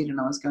forgot that I did and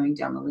I was going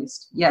down the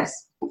list.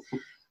 Yes.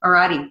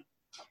 Alrighty.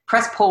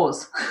 Press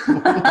pause.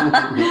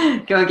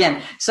 Go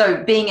again.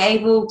 So being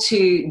able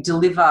to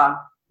deliver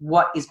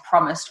what is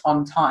promised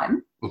on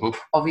time,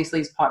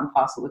 obviously is part and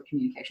parcel of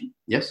communication.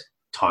 Yes.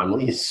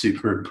 Timely is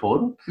super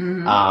important.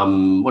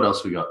 What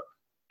else we got?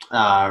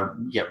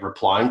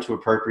 Replying to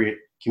appropriate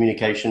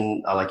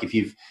communication. Like if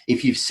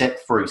you've set,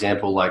 for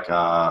example, like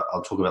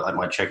I'll talk about like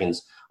my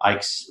check-ins.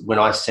 When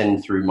I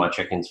send through my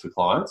check-ins for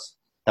clients,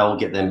 that will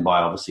get them by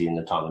obviously in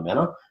a timely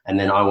manner, and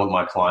then I want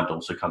my client to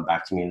also come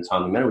back to me in a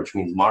timely manner, which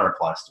means my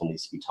reply still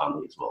needs to be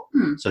timely as well,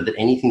 so that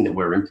anything that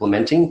we're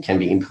implementing can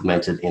be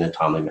implemented in a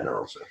timely manner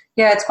also.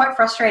 Yeah, it's quite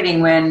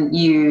frustrating when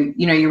you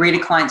read a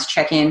client's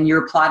check-in, you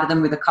reply to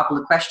them with a couple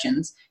of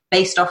questions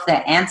based off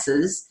their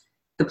answers.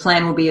 The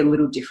plan will be a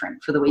little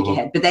different for the week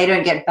ahead, but they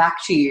don't get back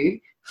to you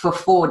for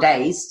 4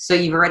 days, so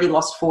you've already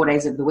lost 4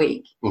 days of the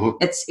week.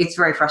 It's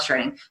very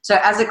frustrating. So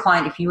as a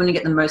client, if you want to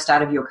get the most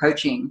out of your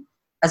coaching,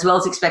 as well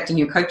as expecting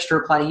your coach to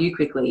reply to you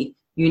quickly,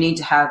 you need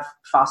to have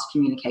fast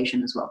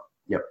communication as well.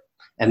 Yep.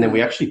 And then we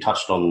actually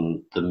touched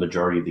on the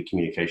majority of the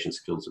communication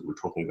skills that we were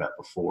talking about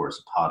before as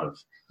a part of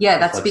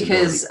that's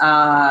because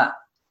that's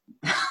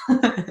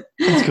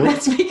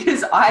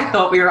because I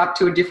thought we were up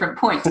to a different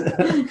point.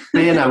 But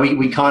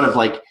we kind of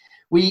like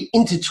we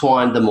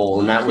intertwined them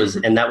all, and that was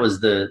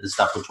the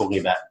stuff we're talking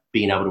about,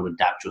 being able to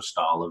adapt your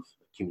style of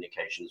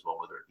communication as well,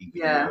 whether it be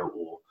video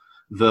or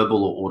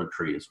verbal or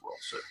auditory as well.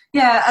 So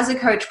as a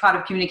coach, part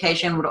of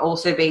communication would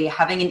also be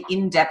having an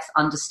in-depth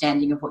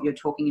understanding of what you're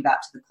talking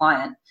about to the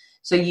client,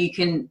 so you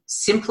can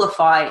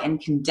simplify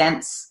and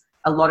condense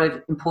a lot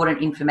of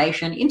important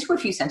information into a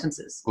few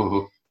sentences.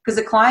 Because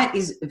the client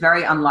is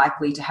very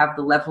unlikely to have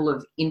the level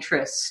of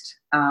interest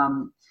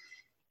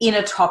in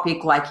a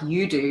topic like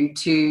you do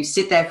to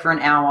sit there for an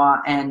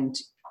hour and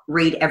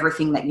read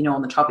everything that you know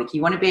on the topic.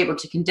 You want to be able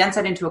to condense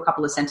that into a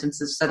couple of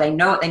sentences so they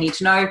know what they need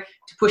to know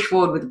to push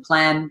forward with a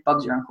plan.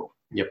 Bob's your uncle.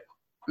 Yep.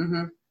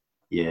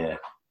 Yeah.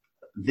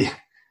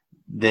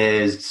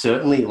 There's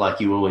certainly, like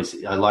you always,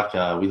 we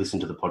listen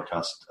to the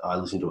podcast. I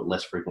listen to it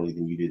less frequently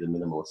than you do, the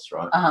minimalists,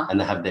 right? And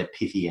they have their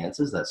pithy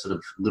answers, that sort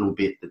of little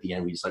bit at the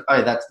end where you're just like,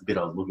 oh, that's the bit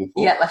I was looking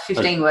for. Yeah, like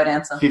 15-word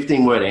answer.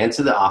 15-word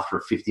answer that after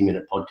a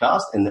 50-minute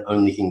podcast, and the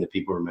only thing that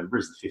people remember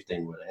is the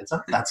 15-word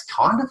answer. That's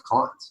kind of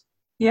clients.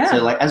 Yeah.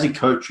 So like as a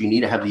coach, you need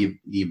to have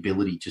the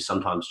ability to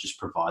sometimes just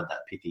provide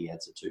that pithy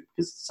answer too,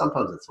 because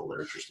sometimes that's all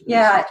they're interested in.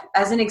 Yeah.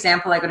 As an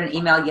example, I got an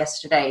email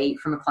yesterday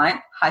from a client.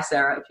 Hi,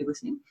 Sarah, if you're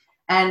listening.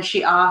 And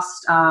she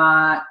asked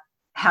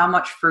how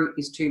much fruit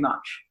is too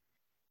much.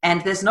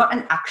 And there's not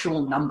an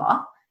actual number.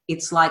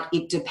 It's like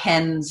it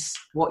depends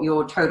what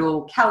your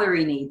total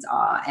calorie needs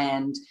are,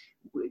 and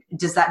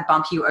does that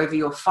bump you over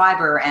your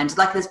fiber, and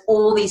like there's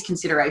all these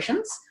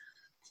considerations.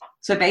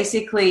 So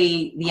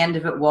basically the end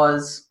of it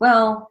was,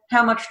 well,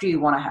 how much do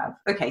you want to have?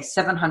 Okay,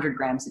 700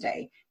 grams a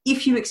day.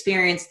 If you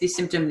experience this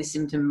symptom,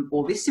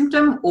 or this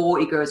symptom, or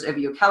it goes over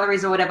your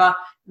calories or whatever,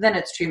 then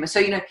it's too much.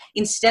 So,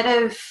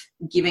 instead of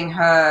giving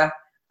her,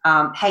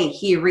 hey,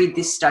 here, read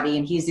this study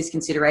and here's this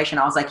consideration,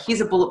 I was like,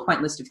 here's a bullet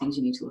point list of things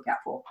you need to look out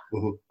for.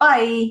 Mm-hmm.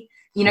 Bye.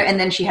 And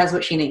then she has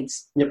what she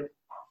needs. Yep.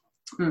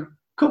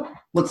 Cool.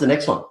 What's the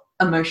next one?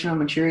 Emotional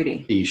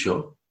maturity. Are you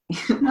sure?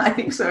 I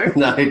think so.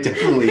 No, it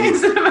definitely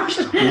is.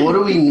 What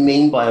do we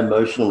mean by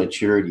emotional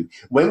maturity?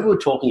 When we were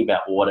talking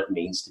about what it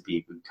means to be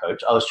a good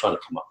coach, I was trying to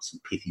come up with some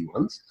pithy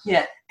ones.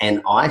 Yeah.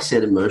 And I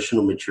said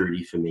emotional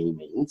maturity for me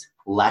means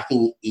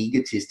lacking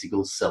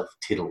egotistical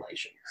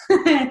self-titillation.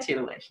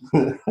 Titillation.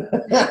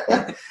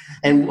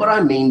 And what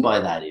I mean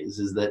by that is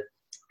that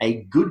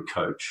a good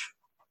coach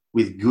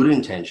with good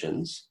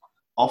intentions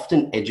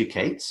often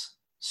educates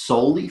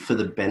solely for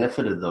the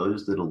benefit of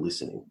those that are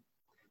listening,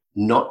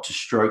 not to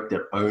stroke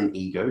their own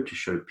ego to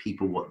show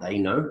people what they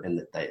know and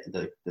that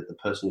the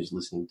person who's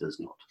listening does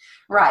not.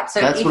 Right. So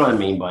that's what I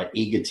mean by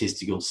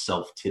egotistical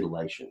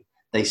self-titillation.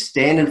 They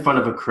stand in front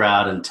of a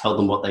crowd and tell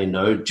them what they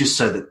know just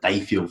so that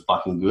they feel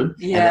fucking good.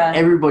 Yeah. And that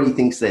everybody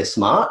thinks they're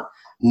smart,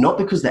 not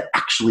because they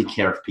actually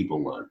care if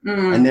people learn.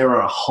 And there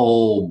are a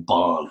whole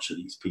bunch of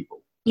these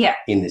people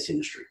in this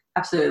industry.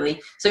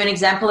 Absolutely. So an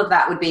example of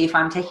that would be if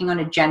I'm taking on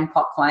a Gen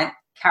Pop client,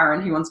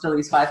 Karen, who wants to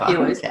lose 5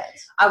 kilos,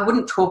 I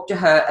wouldn't talk to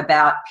her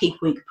about peak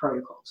week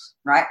protocols,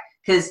 right?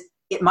 Because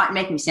it might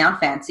make me sound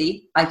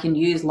fancy. I can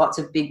use lots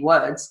of big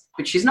words,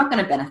 but she's not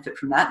going to benefit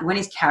from that. When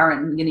is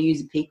Karen going to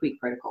use a peak week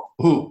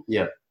protocol?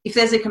 Yeah. If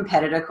there's a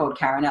competitor called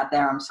Karen out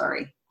there, I'm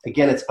sorry.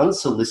 Again, it's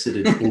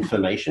unsolicited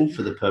information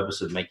for the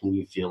purpose of making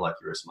you feel like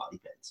you're a smarty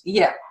pants.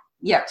 Yeah.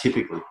 Yeah.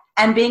 Typically.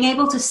 And being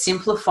able to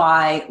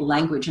simplify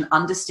language and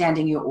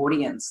understanding your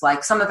audience.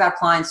 Like some of our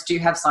clients do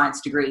have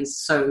science degrees,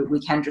 so we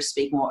can just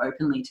speak more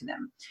openly to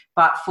them.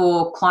 But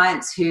for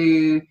clients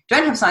who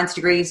don't have science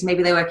degrees,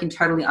 maybe they work in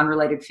totally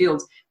unrelated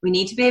fields, we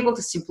need to be able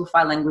to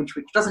simplify language,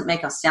 which doesn't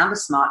make us sound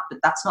as smart, but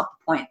that's not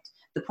the point.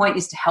 The point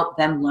is to help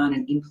them learn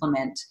and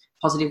implement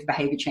positive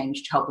behavior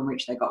change to help them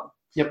reach their goal.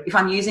 Yep. If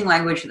I'm using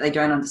language that they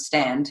don't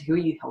understand, who are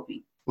you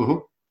helping? Mm-hmm.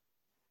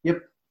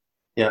 Yep.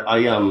 Yeah,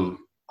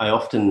 I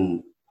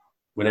often,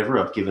 whenever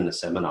I've given a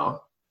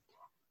seminar,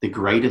 the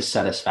greatest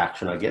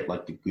satisfaction I get,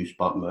 like the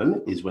goosebump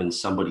moment, is when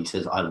somebody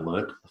says, I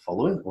learned the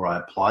following, or I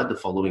applied the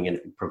following and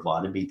it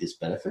provided me this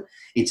benefit.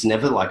 It's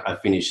never like I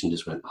finished and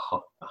just went,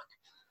 oh, fuck,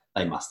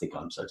 they must think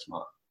I'm so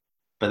smart.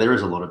 But there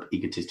is a lot of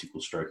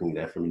egotistical stroking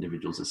there from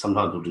individuals that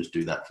sometimes will just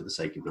do that for the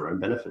sake of their own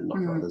benefit, not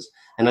for others.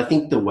 And I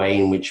think the way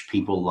in which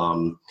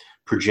people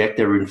project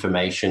their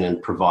information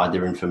and provide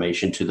their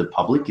information to the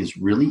public is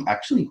really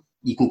actually,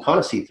 you can kind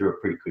of see through it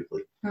pretty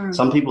quickly.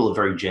 Some people are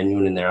very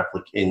genuine in their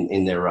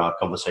in their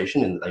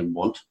conversation, and they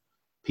want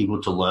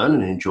people to learn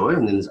and enjoy.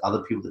 And then there's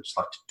other people that just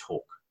like to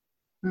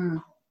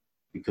talk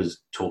because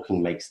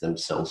talking makes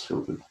themselves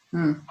feel good.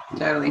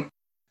 Totally.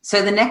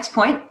 So the next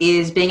point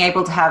is being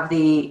able to have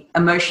the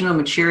emotional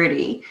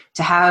maturity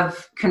to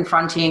have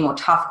confronting or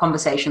tough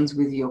conversations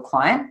with your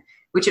client,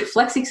 which at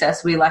Flex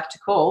Success we like to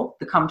call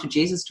the come to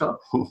Jesus talk.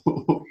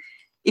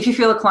 If you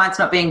feel a client's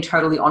not being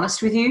totally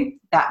honest with you,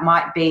 that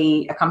might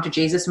be a come to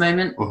Jesus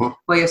moment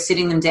where you're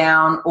sitting them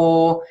down,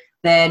 or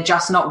they're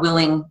just not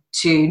willing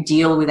to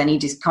deal with any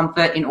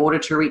discomfort in order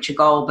to reach a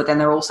goal, but then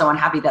they're also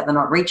unhappy that they're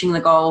not reaching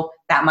the goal.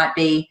 That might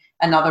be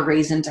another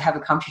reason to have a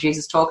come to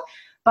Jesus talk.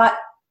 But,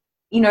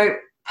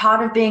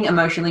 part of being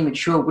emotionally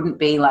mature wouldn't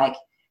be like,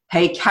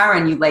 hey,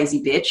 Karen, you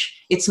lazy bitch.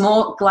 It's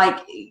more like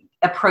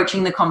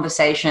approaching the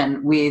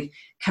conversation with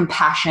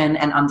compassion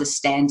and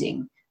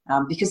understanding.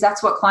 Because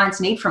that's what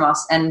clients need from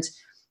us, and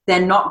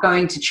they're not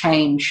going to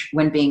change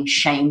when being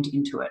shamed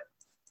into it.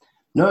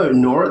 No,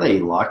 nor are they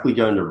likely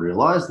going to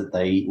realize that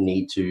they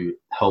need to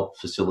help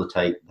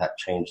facilitate that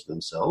change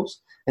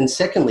themselves. And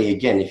secondly,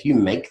 again, if you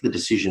make the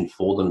decision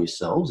for them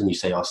yourselves and you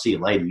say, I'll see you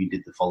later, you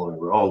did the following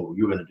wrong, or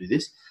you're going to do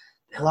this,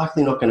 they're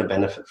likely not going to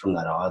benefit from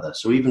that either.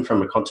 So even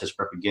from a contest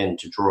prep, again,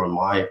 to draw on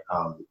my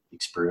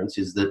experience,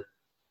 is that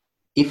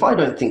if I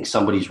don't think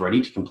somebody's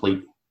ready to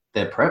complete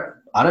their prep,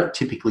 I don't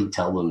typically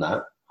tell them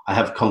that. I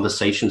have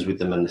conversations with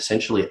them and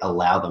essentially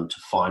allow them to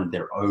find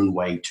their own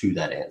way to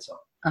that answer.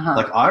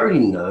 Like I already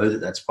know that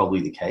that's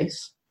probably the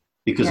case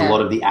because a lot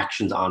of the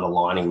actions aren't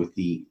aligning with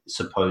the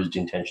supposed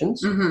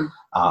intentions.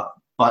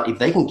 But if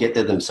they can get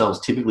there themselves,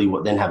 typically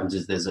what then happens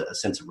is there's a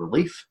sense of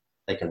relief.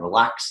 they can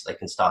relax, they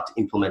can start to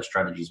implement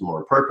strategies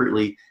more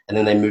appropriately, and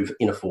then they move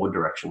in a forward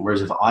direction.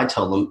 Whereas if I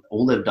tell them,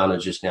 all they've done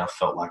is just now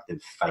felt like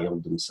they've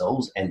failed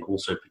themselves and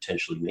also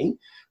potentially me,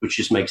 which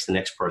just makes the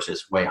next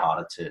process way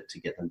harder to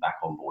get them back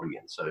on board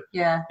again. So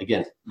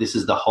again, this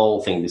is the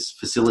whole thing, this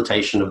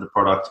facilitation of the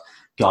product,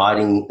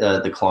 guiding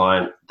the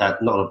client,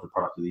 that not of the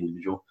product of the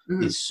individual,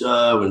 is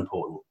so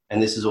important.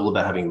 And this is all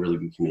about having really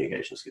good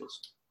communication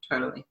skills.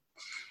 Totally.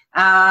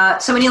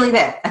 So we're nearly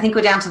there. I think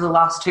we're down to the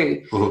last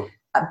two.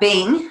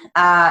 Being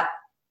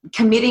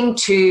committing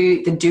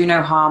to the do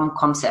no harm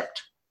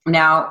concept.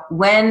 Now,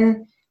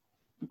 when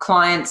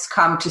clients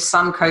come to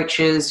some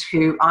coaches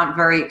who aren't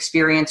very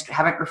experienced,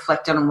 haven't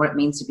reflected on what it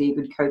means to be a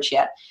good coach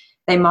yet,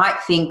 they might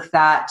think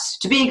that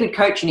to be a good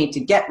coach, you need to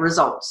get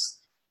results.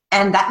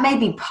 And that may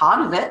be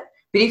part of it.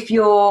 But if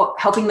you're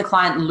helping the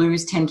client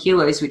lose 10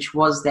 kilos, which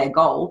was their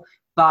goal,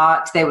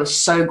 but they were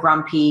so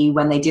grumpy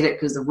when they did it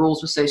because the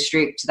rules were so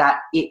strict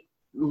that it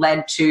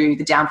led to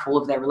the downfall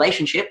of their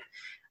relationship,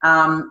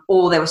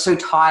 or they were so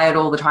tired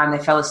all the time they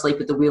fell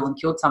asleep at the wheel and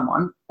killed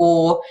someone,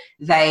 or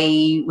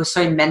they were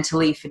so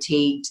mentally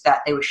fatigued that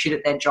they were shit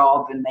at their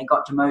job and they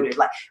got demoted.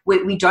 Like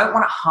we don't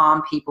want to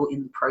harm people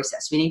in the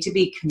process. We need to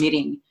be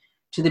committing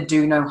to the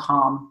do no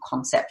harm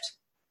concept.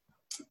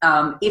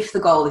 If the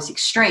goal is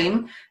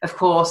extreme, of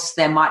course,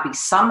 there might be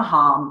some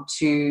harm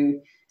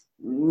to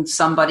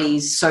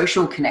somebody's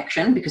social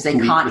connection because they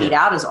can't eat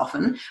out as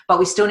often, but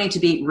we still need to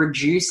be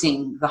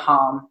reducing the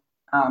harm,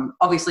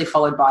 obviously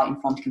followed by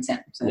informed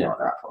consent. So what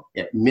they're up for.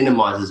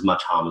 Minimize as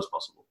much harm as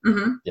possible.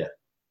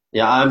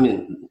 I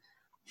mean,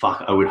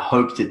 I would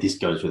hope that this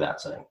goes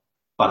without saying,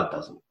 but it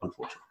doesn't,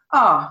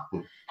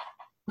 unfortunately.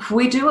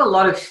 We do a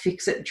lot of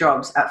fix-it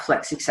jobs at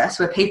Flex Success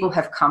where people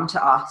have come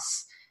to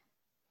us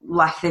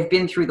like they've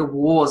been through the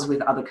wars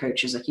with other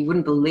coaches. Like you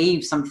wouldn't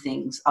believe some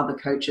things other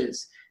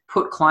coaches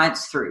put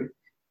clients through.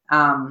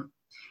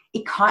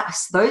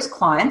 Those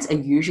clients are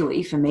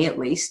usually, for me at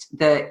least,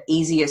 the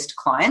easiest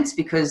clients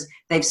because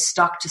they've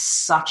stuck to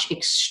such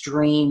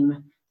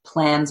extreme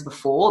plans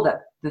before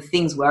that the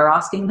things we're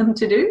asking them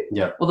to do,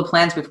 or the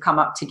plans we've come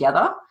up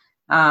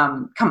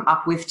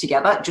with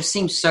together, it just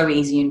seems so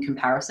easy in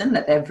comparison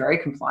that they're very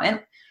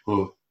compliant.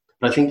 But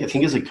I think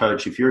as a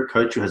coach, if you're a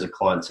coach who has a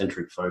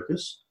client-centric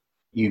focus,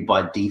 you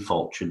by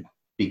default should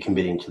be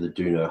committing to the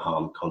do no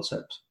harm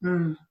concept.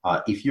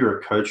 If you're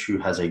a coach who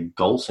has a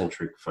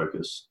goal-centric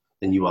focus,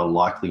 then you are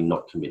likely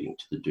not committing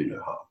to the do no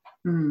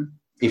harm.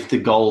 If the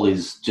goal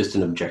is just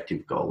an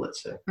objective goal,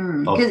 let's say,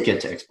 I'll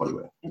get to X body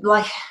weight.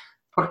 Like,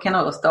 ¿por qué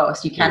no los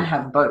dos? You can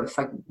have both.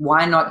 Like,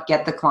 why not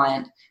get the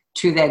client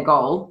to their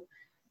goal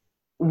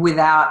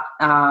without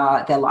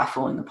their life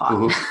falling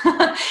apart?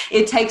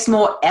 It takes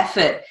more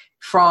effort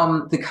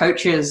from the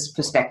coach's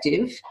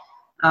perspective.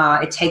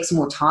 It takes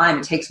more time,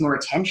 it takes more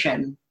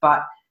attention,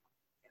 but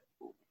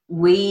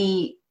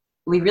we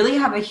really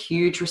have a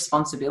huge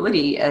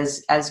responsibility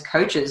as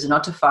coaches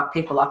not to fuck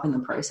people up in the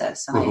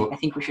process. And I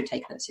think we should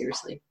take that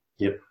seriously.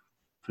 Yep,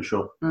 for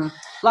sure.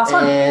 Last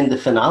one. And the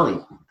finale.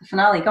 The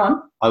finale, go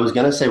on. I was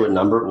going to say what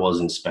number it was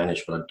in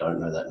Spanish, but I don't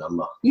know that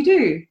number. You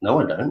do?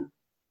 No, I don't.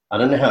 I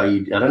don't know how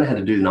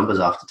to do numbers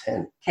after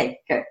 10. Okay,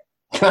 go.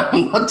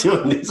 I'm not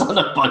doing this on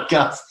a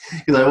podcast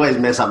because I always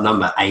mess up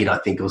number 8, I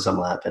think, or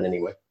something like that. But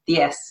anyway.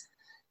 Yes.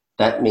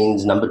 That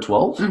means number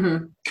 12?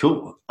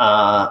 Cool.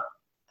 A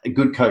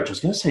good coach. I was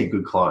going to say a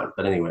good client,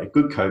 but anyway, a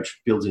good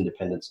coach builds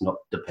independence, not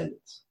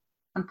dependence.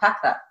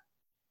 Unpack that.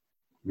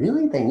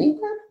 Really? They need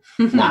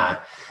that? Nah.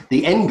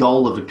 The end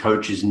goal of a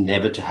coach is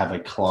never to have a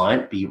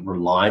client be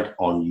reliant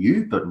on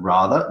you, but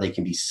rather they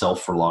can be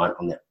self-reliant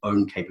on their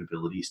own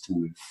capabilities to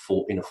move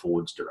in a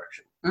forwards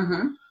direction.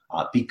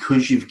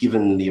 Because you've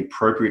given them the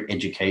appropriate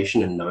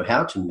education and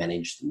know-how to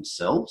manage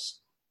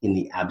themselves in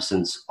the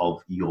absence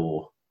of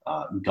your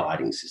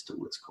guiding system,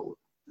 let's call it.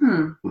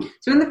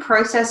 So in the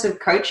process of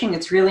coaching,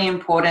 it's really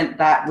important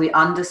that we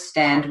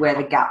understand where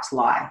the gaps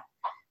lie.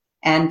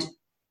 And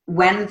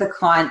when the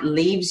client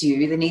leaves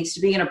you, there needs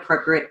to be an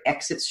appropriate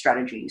exit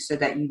strategy so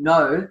that you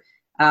know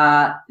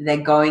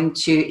they're going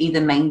to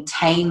either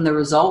maintain the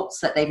results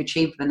that they've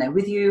achieved when they're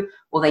with you,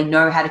 or they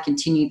know how to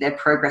continue their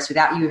progress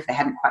without you if they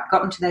haven't quite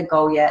gotten to their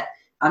goal yet.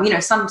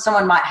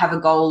 Someone might have a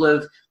goal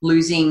of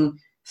losing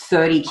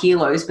 30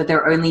 kilos, but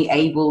they're only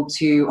able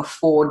to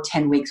afford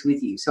 10 weeks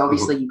with you. So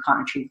obviously you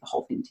can't achieve the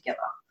whole thing together.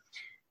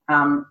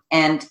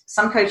 And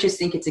some coaches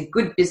think it's a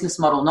good business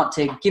model not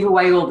to give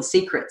away all the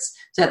secrets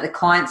so that the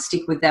clients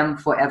stick with them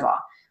forever.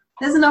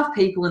 There's enough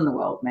people in the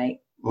world, mate.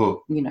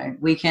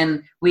 We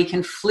can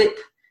flip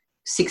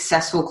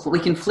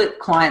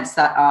clients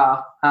that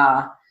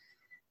are,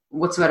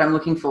 what's the word I'm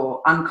looking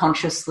for?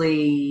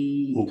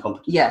 Unconsciously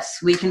incompetent. Yes,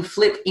 we can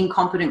flip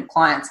incompetent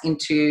clients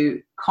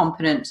into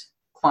competent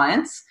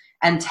clients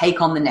and take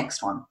on the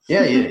next one.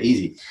 Yeah,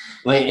 easy.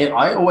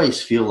 I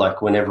always feel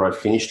like whenever I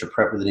finish a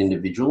prep with an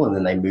individual and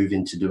then they move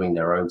into doing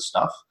their own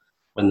stuff,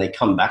 when they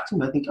come back to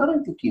me, I think, I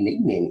don't think you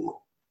need me anymore.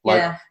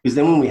 Because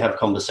then when we have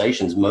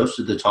conversations, most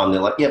of the time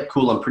they're like, yeah,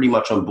 cool, I'm pretty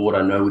much on board.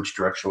 I know which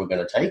direction we're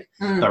going to take.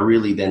 I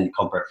really then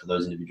comprehend for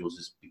those individuals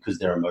is because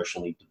they're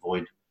emotionally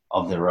devoid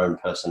of their own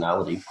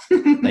personality.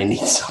 They need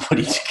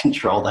somebody to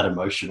control that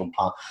emotional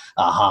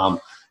harm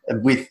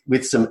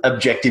with some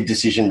objective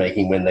decision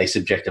making when they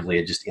subjectively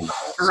are just in the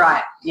hole.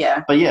 Right.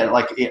 Yeah. But yeah,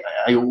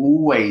 I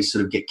always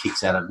sort of get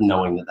kicks out of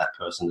knowing that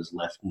person is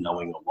left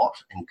knowing a lot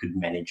and could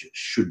manage it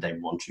should they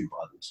want to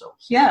by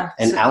themselves. Yeah.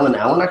 And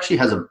Alan actually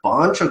has a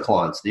bunch of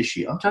clients this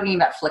year. I'm talking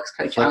about Flex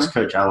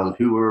Coach Alan,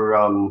 who are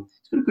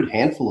he's got a good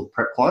handful of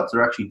prep clients that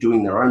are actually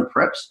doing their own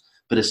preps,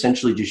 but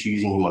essentially just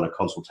using him on a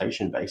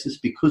consultation basis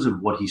because of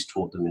what he's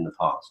taught them in the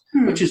past,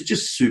 which is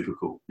just super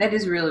cool. That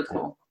is really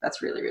cool.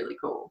 That's really, really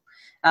cool.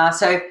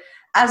 So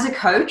as a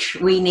coach,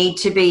 we need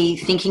to be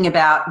thinking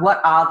about what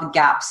are the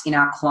gaps in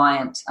our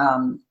client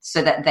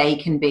so that they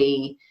can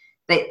be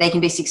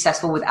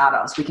successful without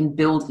us. We can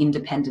build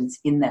independence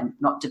in them,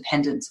 not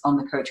dependence on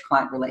the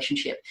coach-client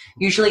relationship.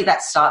 Usually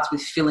that starts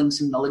with filling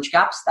some knowledge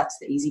gaps. That's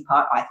the easy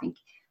part, I think.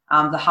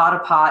 The harder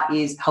part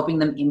is helping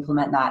them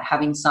implement that,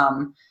 having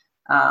some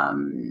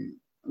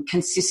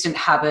consistent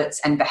habits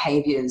and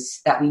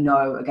behaviors that we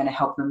know are going to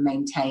help them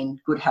maintain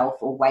good health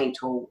or weight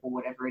or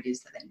whatever it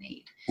is that they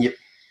need. Yep.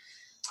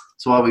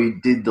 That's why we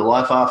did the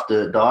Life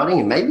After Dieting,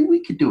 and maybe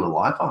we could do a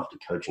Life After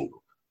Coaching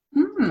book.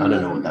 I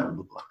don't know what that would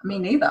look like. Me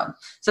neither.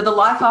 So the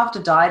Life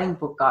After Dieting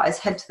book, guys,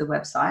 head to the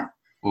website.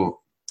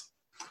 All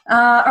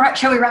right,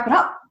 shall we wrap it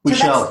up? We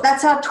shall.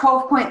 That's our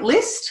 12-point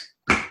list.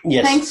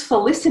 Yes. Thanks for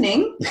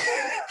listening.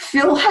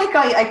 Feel like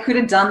I could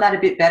have done that a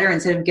bit better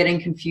instead of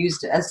getting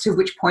confused as to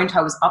which point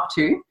I was up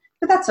to.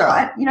 But that's all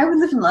right. You know, we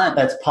live and learn.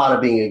 That's part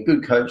of being a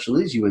good coach,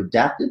 Liz. You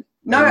adapted.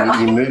 No,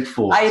 you moved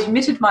forward. I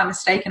admitted my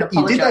mistake and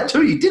apologized. You did that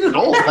too. You did it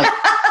all.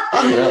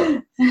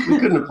 We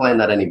couldn't have planned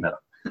that any better.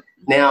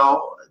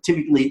 Now,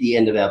 typically at the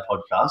end of our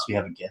podcast, we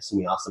have a guest and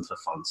we ask them for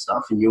fun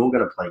stuff. And you're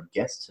going to play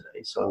guest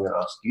today, so I'm going to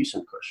ask you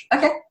some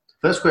questions. Okay.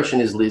 First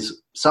question is,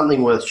 Liz,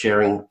 something worth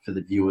sharing for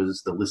the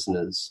viewers, the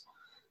listeners.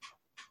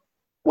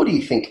 What do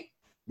you think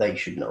they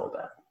should know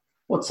about?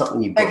 What's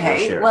something you've got to share?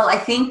 Okay, well, I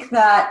think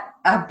that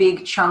a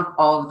big chunk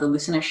of the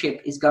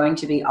listenership is going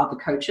to be other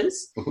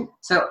coaches. Mm-hmm.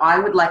 So I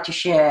would like to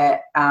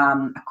share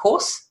a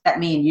course that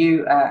me and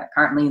you are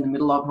currently in the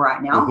middle of right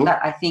now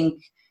that I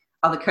think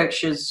other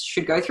coaches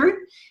should go through.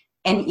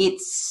 And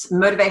it's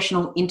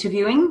motivational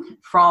interviewing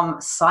from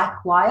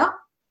PsychWire.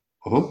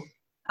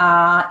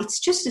 It's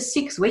just a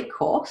 6-week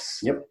course.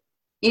 Yep.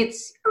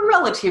 It's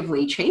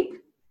relatively cheap.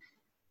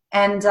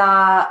 And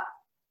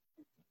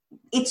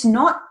it's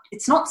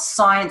not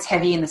science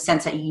heavy in the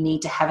sense that you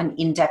need to have an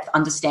in-depth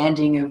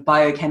understanding of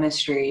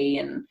biochemistry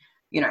and,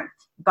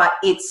 but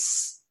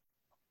it's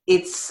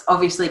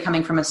obviously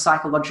coming from a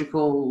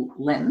psychological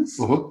lens.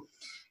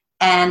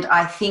 And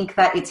I think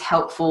that it's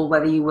helpful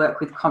whether you work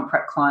with comp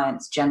prep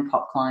clients, gen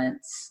pop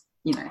clients,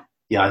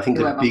 Yeah, I think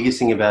whoever. The biggest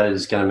thing about it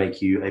is going to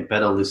make you a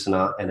better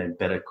listener and a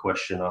better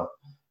questioner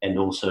and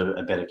also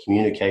a better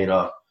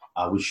communicator,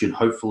 which should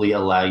hopefully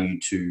allow you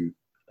to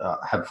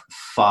have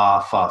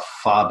far, far,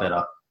 far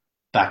better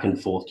back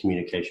and forth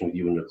communication with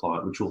you and your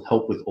client, which will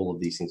help with all of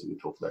these things that we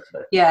talked about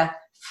today. Yeah.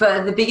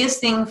 For the biggest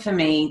thing for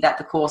me that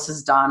the course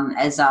has done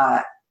is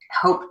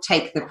help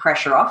take the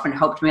pressure off and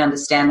helped me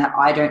understand that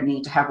I don't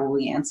need to have all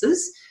the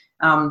answers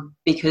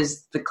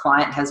because the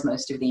client has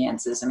most of the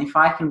answers. And if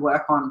I can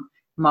work on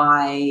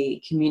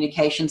my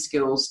communication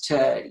skills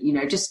to,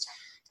 just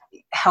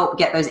help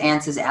get those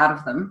answers out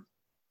of them,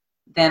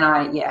 then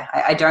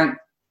I don't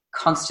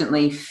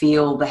constantly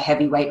feel the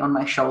heavy weight on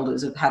my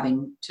shoulders of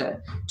having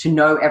to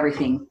know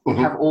everything and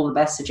have all the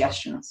best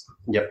suggestions.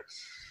 Yep.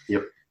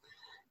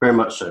 Very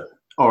much so.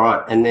 All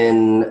right. And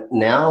then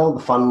now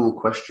the fun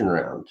question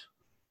round.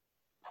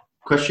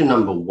 Question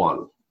number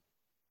 1.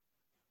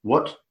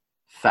 What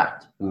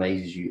fact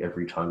amazes you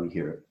every time you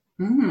hear it?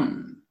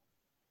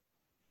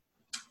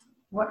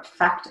 What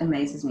fact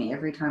amazes me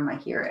every time I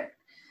hear it?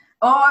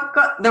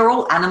 They're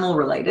all animal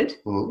related.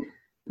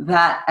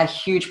 That a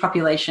huge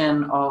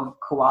population of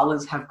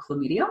koalas have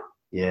chlamydia.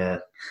 Yeah.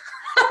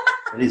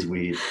 It is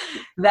weird.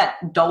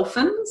 That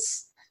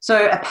dolphins,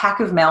 so a pack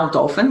of male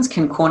dolphins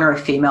can corner a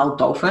female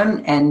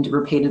dolphin and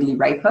repeatedly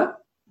rape her.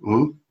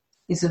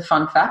 Is a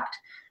fun fact.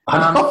 I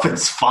don't know if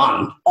it's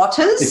fun.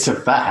 Otters. It's a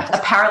fact.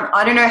 Apparently,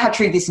 I don't know how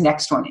true this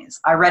next one is.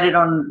 I read it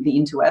on the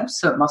interwebs,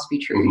 so it must be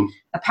true.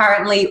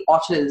 Apparently,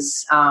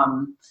 otters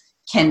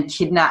can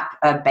kidnap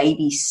a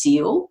baby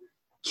seal,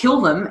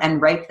 kill them,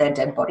 and rape their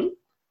dead body.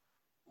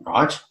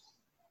 Right.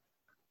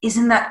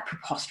 Isn't that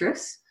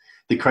preposterous?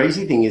 The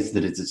crazy thing is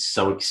that it's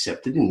so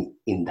accepted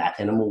in that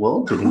animal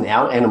world, but in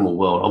our animal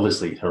world,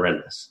 obviously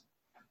horrendous.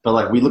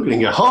 But we look at it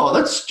and go, oh,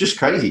 that's just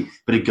crazy.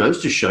 But it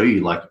goes to show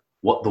you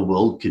what the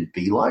world could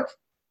be like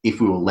if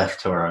we were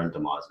left to our own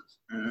demises.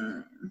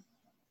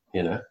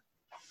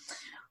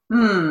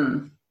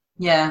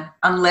 Yeah,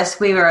 unless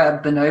we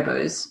were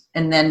bonobos,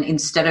 and then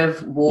instead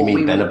of war, you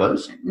mean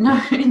bonobos? No,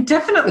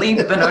 definitely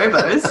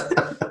bonobos.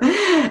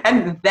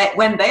 And that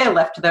when they are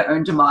left to their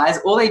own demise,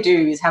 all they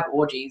do is have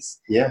orgies.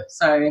 Yeah.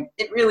 So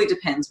it really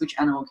depends which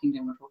animal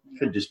kingdom we're talking about.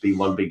 Could just be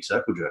one big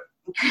circle jerk.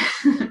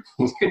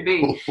 Could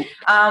be.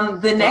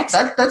 The next.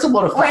 That's a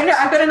lot of facts. Wait, no,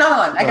 I got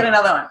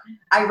another one.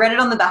 I read it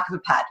on the back of a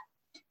pad.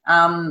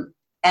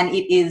 and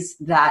it is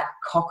that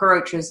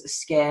cockroaches are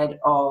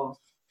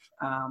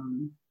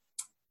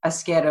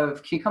scared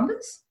of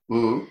cucumbers.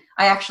 Mm.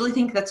 I actually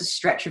think that's a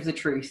stretch of the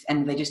truth,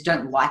 and they just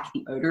don't like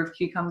the odor of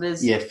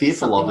cucumbers. Yeah,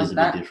 fearful of is a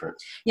bit different.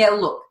 Yeah,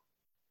 look,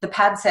 the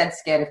pad said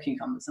scared of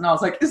cucumbers, and I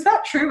was like, is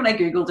that true? When I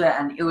Googled it,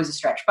 and it was a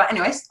stretch. But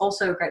anyways,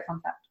 also a great fun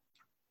fact.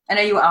 I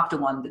know you were after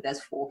one, but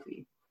there's 4 for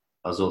you.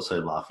 I was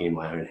also laughing in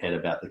my own head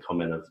about the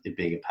comment of it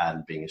being a pad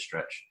and being a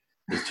stretch.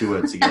 There's 2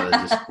 words together.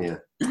 Just, yeah.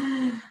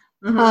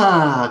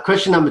 Mm-hmm.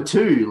 Question number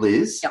 2,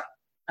 Liz. Yep.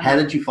 How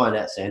did you find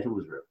out Santa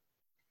was real?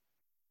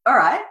 All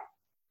right.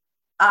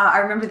 I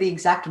remember the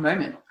exact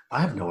moment. I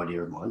have no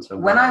idea of mine. So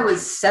when I was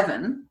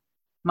 7,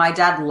 my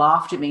dad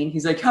laughed at me and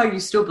he's like, oh, you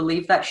still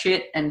believe that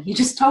shit? And he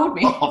just told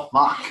me. Oh,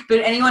 fuck. But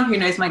anyone who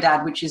knows my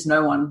dad, which is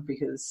no one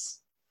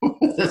because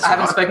I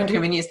haven't spoken to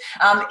him in years,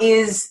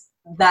 is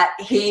that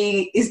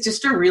he is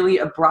just a really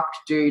abrupt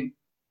dude.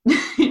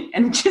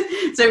 And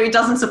so it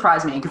doesn't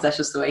surprise me because that's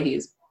just the way he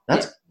is.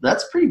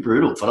 That's pretty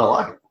brutal, but I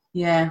like it.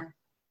 Yeah.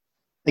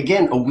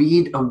 Again, a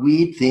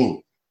weird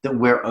thing that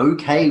we're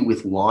okay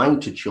with lying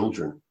to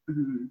children,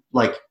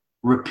 like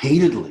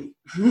repeatedly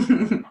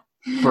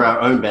for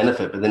our own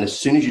benefit. But then as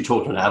soon as you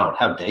talk to an adult,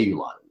 how dare you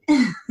lie to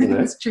me? You know?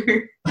 That's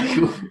true.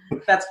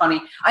 That's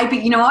funny.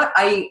 But you know what?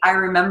 I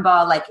remember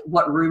like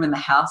what room in the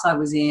house I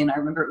was in. I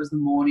remember it was the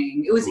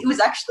morning. It was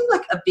actually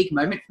like a big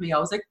moment for me. I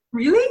was like,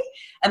 really?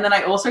 And then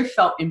I also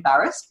felt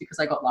embarrassed because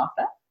I got laughed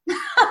at.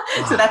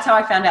 So that's how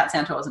I found out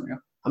Santa wasn't real.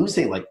 I'm just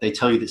saying, like, they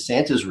tell you that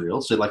Santa's real.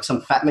 So, like,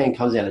 some fat man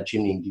comes down a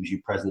chimney and gives you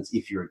presents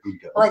if you're a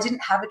good girl. Well, I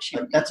didn't have a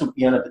chimney. Like,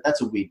 but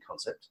that's a weird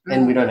concept.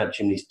 And we don't have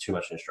chimneys too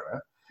much in Australia.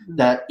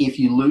 That if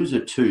you lose a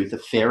tooth, a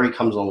fairy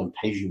comes along and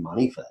pays you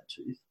money for that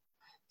tooth.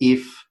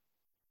 If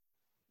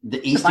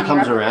the Easter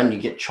comes around, you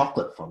get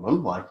chocolate from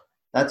them. Like,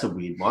 that's a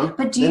weird one.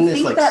 But do you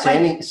think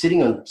that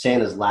sitting on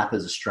Santa's lap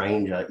as a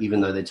stranger,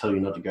 even though they tell you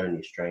not to go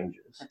near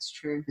strangers. That's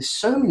true. There's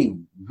so many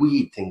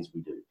weird things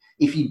we do.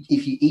 If you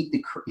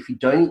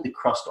don't eat the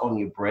crust on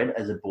your bread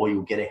as a boy,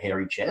 you'll get a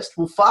hairy chest.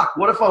 Well, fuck.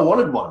 What if I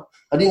wanted one?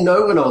 I didn't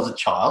know when I was a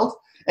child,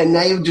 and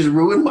now you've just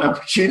ruined my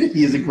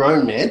opportunity as a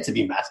grown man to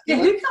be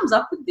masculine. Yeah, who comes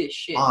up with this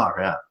shit? Oh,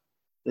 yeah.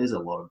 There's a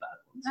lot of bad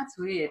ones. That's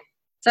weird.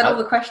 Is that all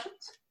the questions?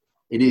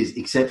 It is,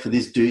 except for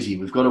this doozy.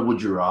 We've got a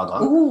would you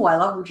rather. Ooh, I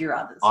love would you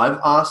rathers.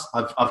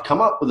 I've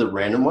come up with a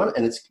random one,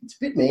 and it's a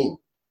bit mean.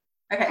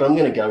 Okay. But I'm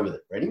going to go with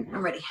it. Ready?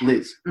 I'm ready.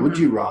 Liz, would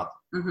you rather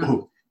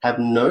have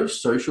no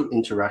social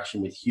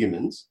interaction with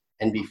humans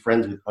and be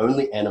friends with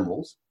only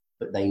animals,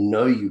 but they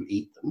know you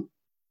eat them,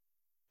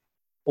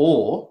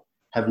 or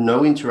have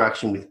no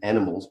interaction with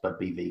animals but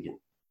be vegan?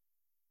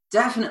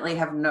 Definitely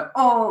have no.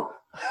 Oh,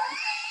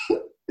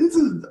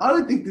 I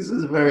don't think this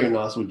is a very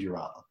nice would you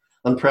rather.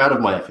 I'm proud of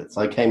my efforts.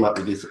 I came up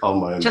with this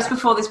on my own. Just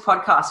before this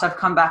podcast, I've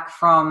come back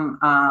from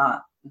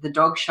the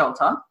dog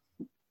shelter,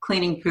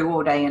 cleaning poo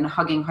all day and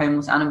hugging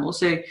homeless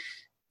animals.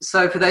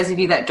 So for those of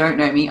you that don't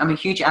know me, I'm a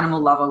huge animal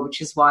lover,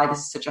 which is why this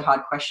is such a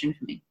hard question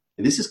for me.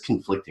 This is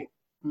conflicting.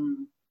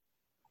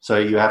 So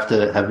you have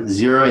to have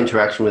zero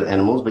interaction with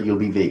animals, but you'll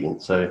be vegan.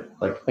 So,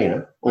 like, you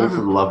know, all for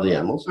the love of the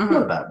animals.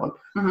 Not a bad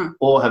one.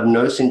 Or have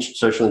no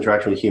social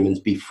interaction with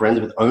humans, be friends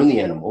with only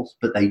animals,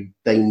 but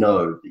they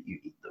know that you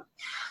eat them.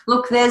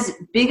 Look, there's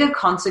bigger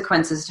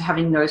consequences to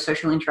having no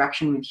social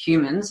interaction with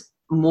humans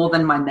more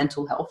than my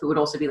mental health. It would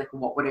also be like,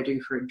 what would I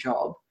do for a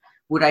job?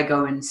 Would I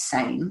go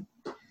insane?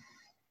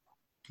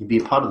 You'd be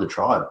a part of the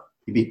tribe.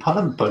 You'd be part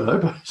of the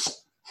bonobos.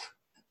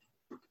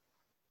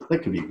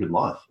 That could be a good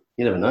life.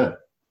 You never know.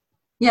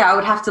 Yeah, I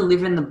would have to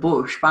live in the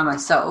bush by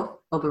myself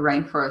or the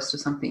rainforest or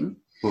something.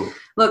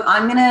 Look,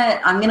 I'm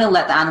gonna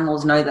let the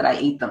animals know that I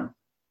eat them.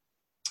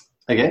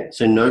 Okay,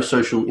 so no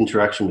social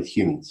interaction with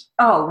humans.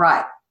 Oh,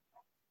 right.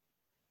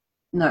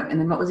 No, and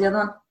then what was the other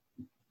one?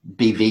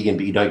 Be vegan,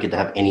 but you don't get to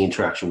have any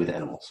interaction with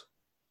animals.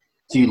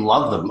 So you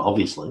love them,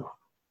 obviously,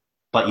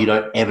 but you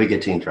don't ever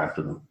get to interact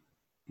with them.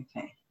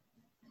 Okay.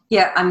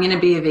 Yeah, I'm going to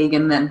be a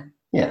vegan then.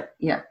 Yeah.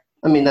 Yeah.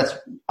 I mean,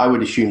 I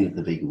would assume that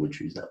the vegan would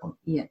choose that one.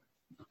 Yeah.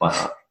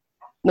 But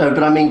no,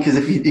 but I mean, because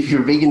if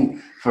you're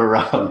vegan for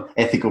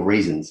ethical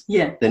reasons,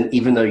 then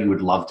even though you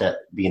would love to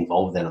be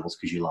involved with animals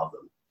because you love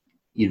them,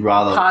 you'd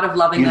rather part of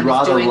loving them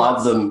is doing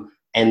love them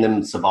and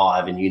them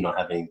survive and you not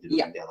have anything to do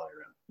with the other way around.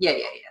 Yeah.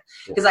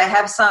 Because I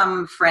have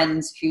some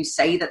friends who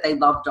say that they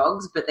love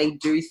dogs, but they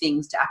do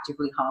things to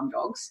actively harm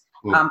dogs.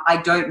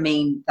 I don't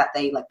mean that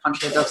they like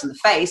punch their dogs in the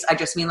face. I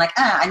just mean like,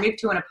 I moved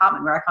to an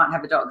apartment where I can't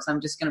have a dog, so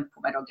I'm just going to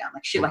put my dog down,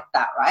 like shit like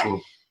that, right?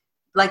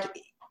 Like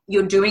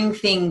you're doing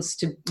things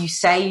you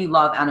say you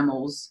love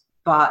animals,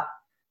 but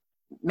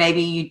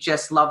maybe you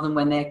just love them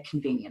when they're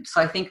convenient.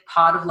 So I think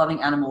part of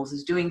loving animals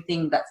is doing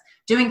things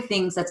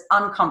that's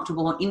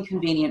uncomfortable or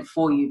inconvenient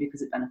for you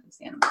because it benefits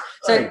the animal.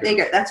 So there you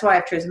go. That's why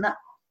I've chosen that.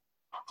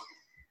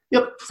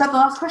 Yep. Is that the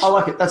last question? I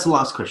like it. That's the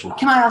last question.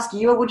 Can I ask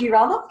you a would you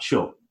rather?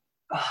 Sure.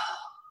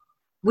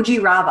 Would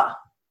you rather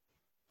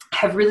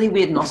have really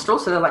weird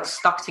nostrils, so they're like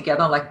stuck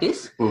together like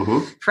this.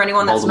 Mm-hmm. For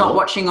anyone that's Voldemort. not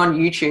watching on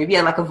YouTube,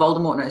 yeah, like a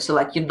Voldemort nose. So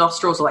like your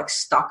nostrils are like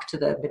stuck to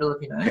the middle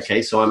of your nose.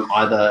 Okay, so I'm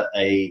either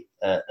a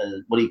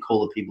what do you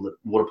call the people at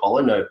water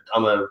polo? No,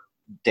 I'm a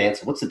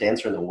dancer. What's the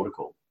dancer in the water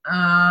called?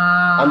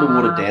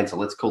 Underwater dancer.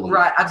 Let's call them.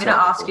 Right, I'm going to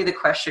ask you the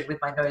question with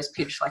my nose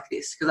pinched like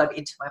this because I'm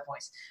into my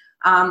voice.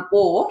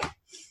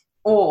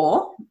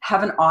 Or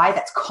have an eye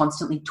that's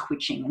constantly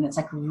twitching and it's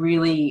like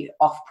really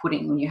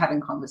off-putting when you're having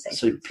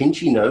conversations. So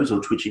pinchy nose or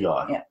twitchy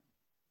eye? Yeah.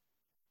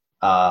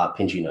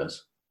 Pinchy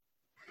nose.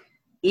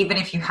 Even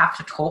if you have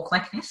to talk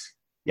like this?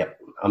 Yep,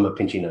 I'm a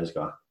pinchy nose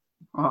guy.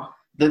 Oh.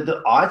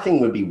 The eye thing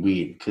would be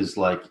weird because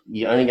like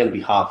you're only going to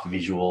be half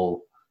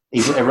visual.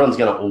 Everyone's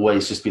going to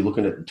always just be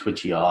looking at the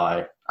twitchy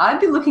eye. I'd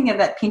be looking at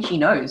that pinchy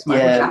nose,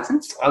 Michael Jackson.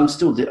 I'm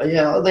still. There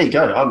you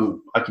go.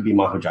 I could be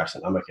Michael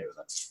Jackson. I'm okay with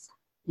that.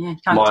 Yeah,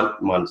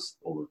 mine's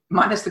all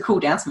minus the cool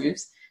dance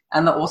moves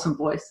and the awesome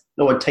voice.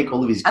 No, I'd take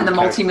all of his and the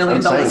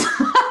multi-million dollars.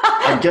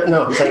 I'm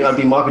saying I'd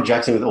be Michael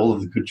Jackson with all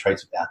of the good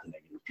traits without the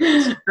negative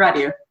traits. Right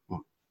here.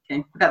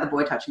 Okay, without the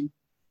boy touching.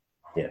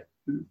 Yeah.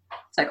 Is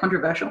that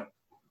controversial?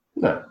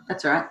 No.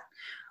 That's all right.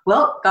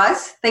 Well,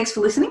 guys, thanks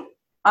for listening.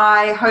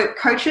 I hope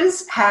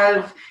coaches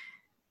have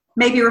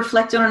maybe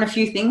reflected on a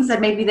few things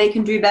that maybe they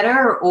can do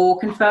better or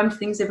confirmed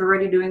things they're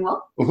already doing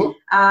well. Mm-hmm.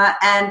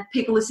 And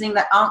people listening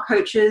that aren't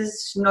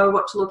coaches know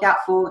what to look out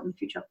for in the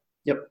future.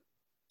 Yep.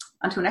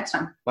 Until next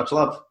time. Much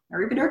love.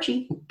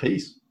 Arrivederci.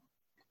 Peace.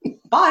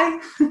 Bye.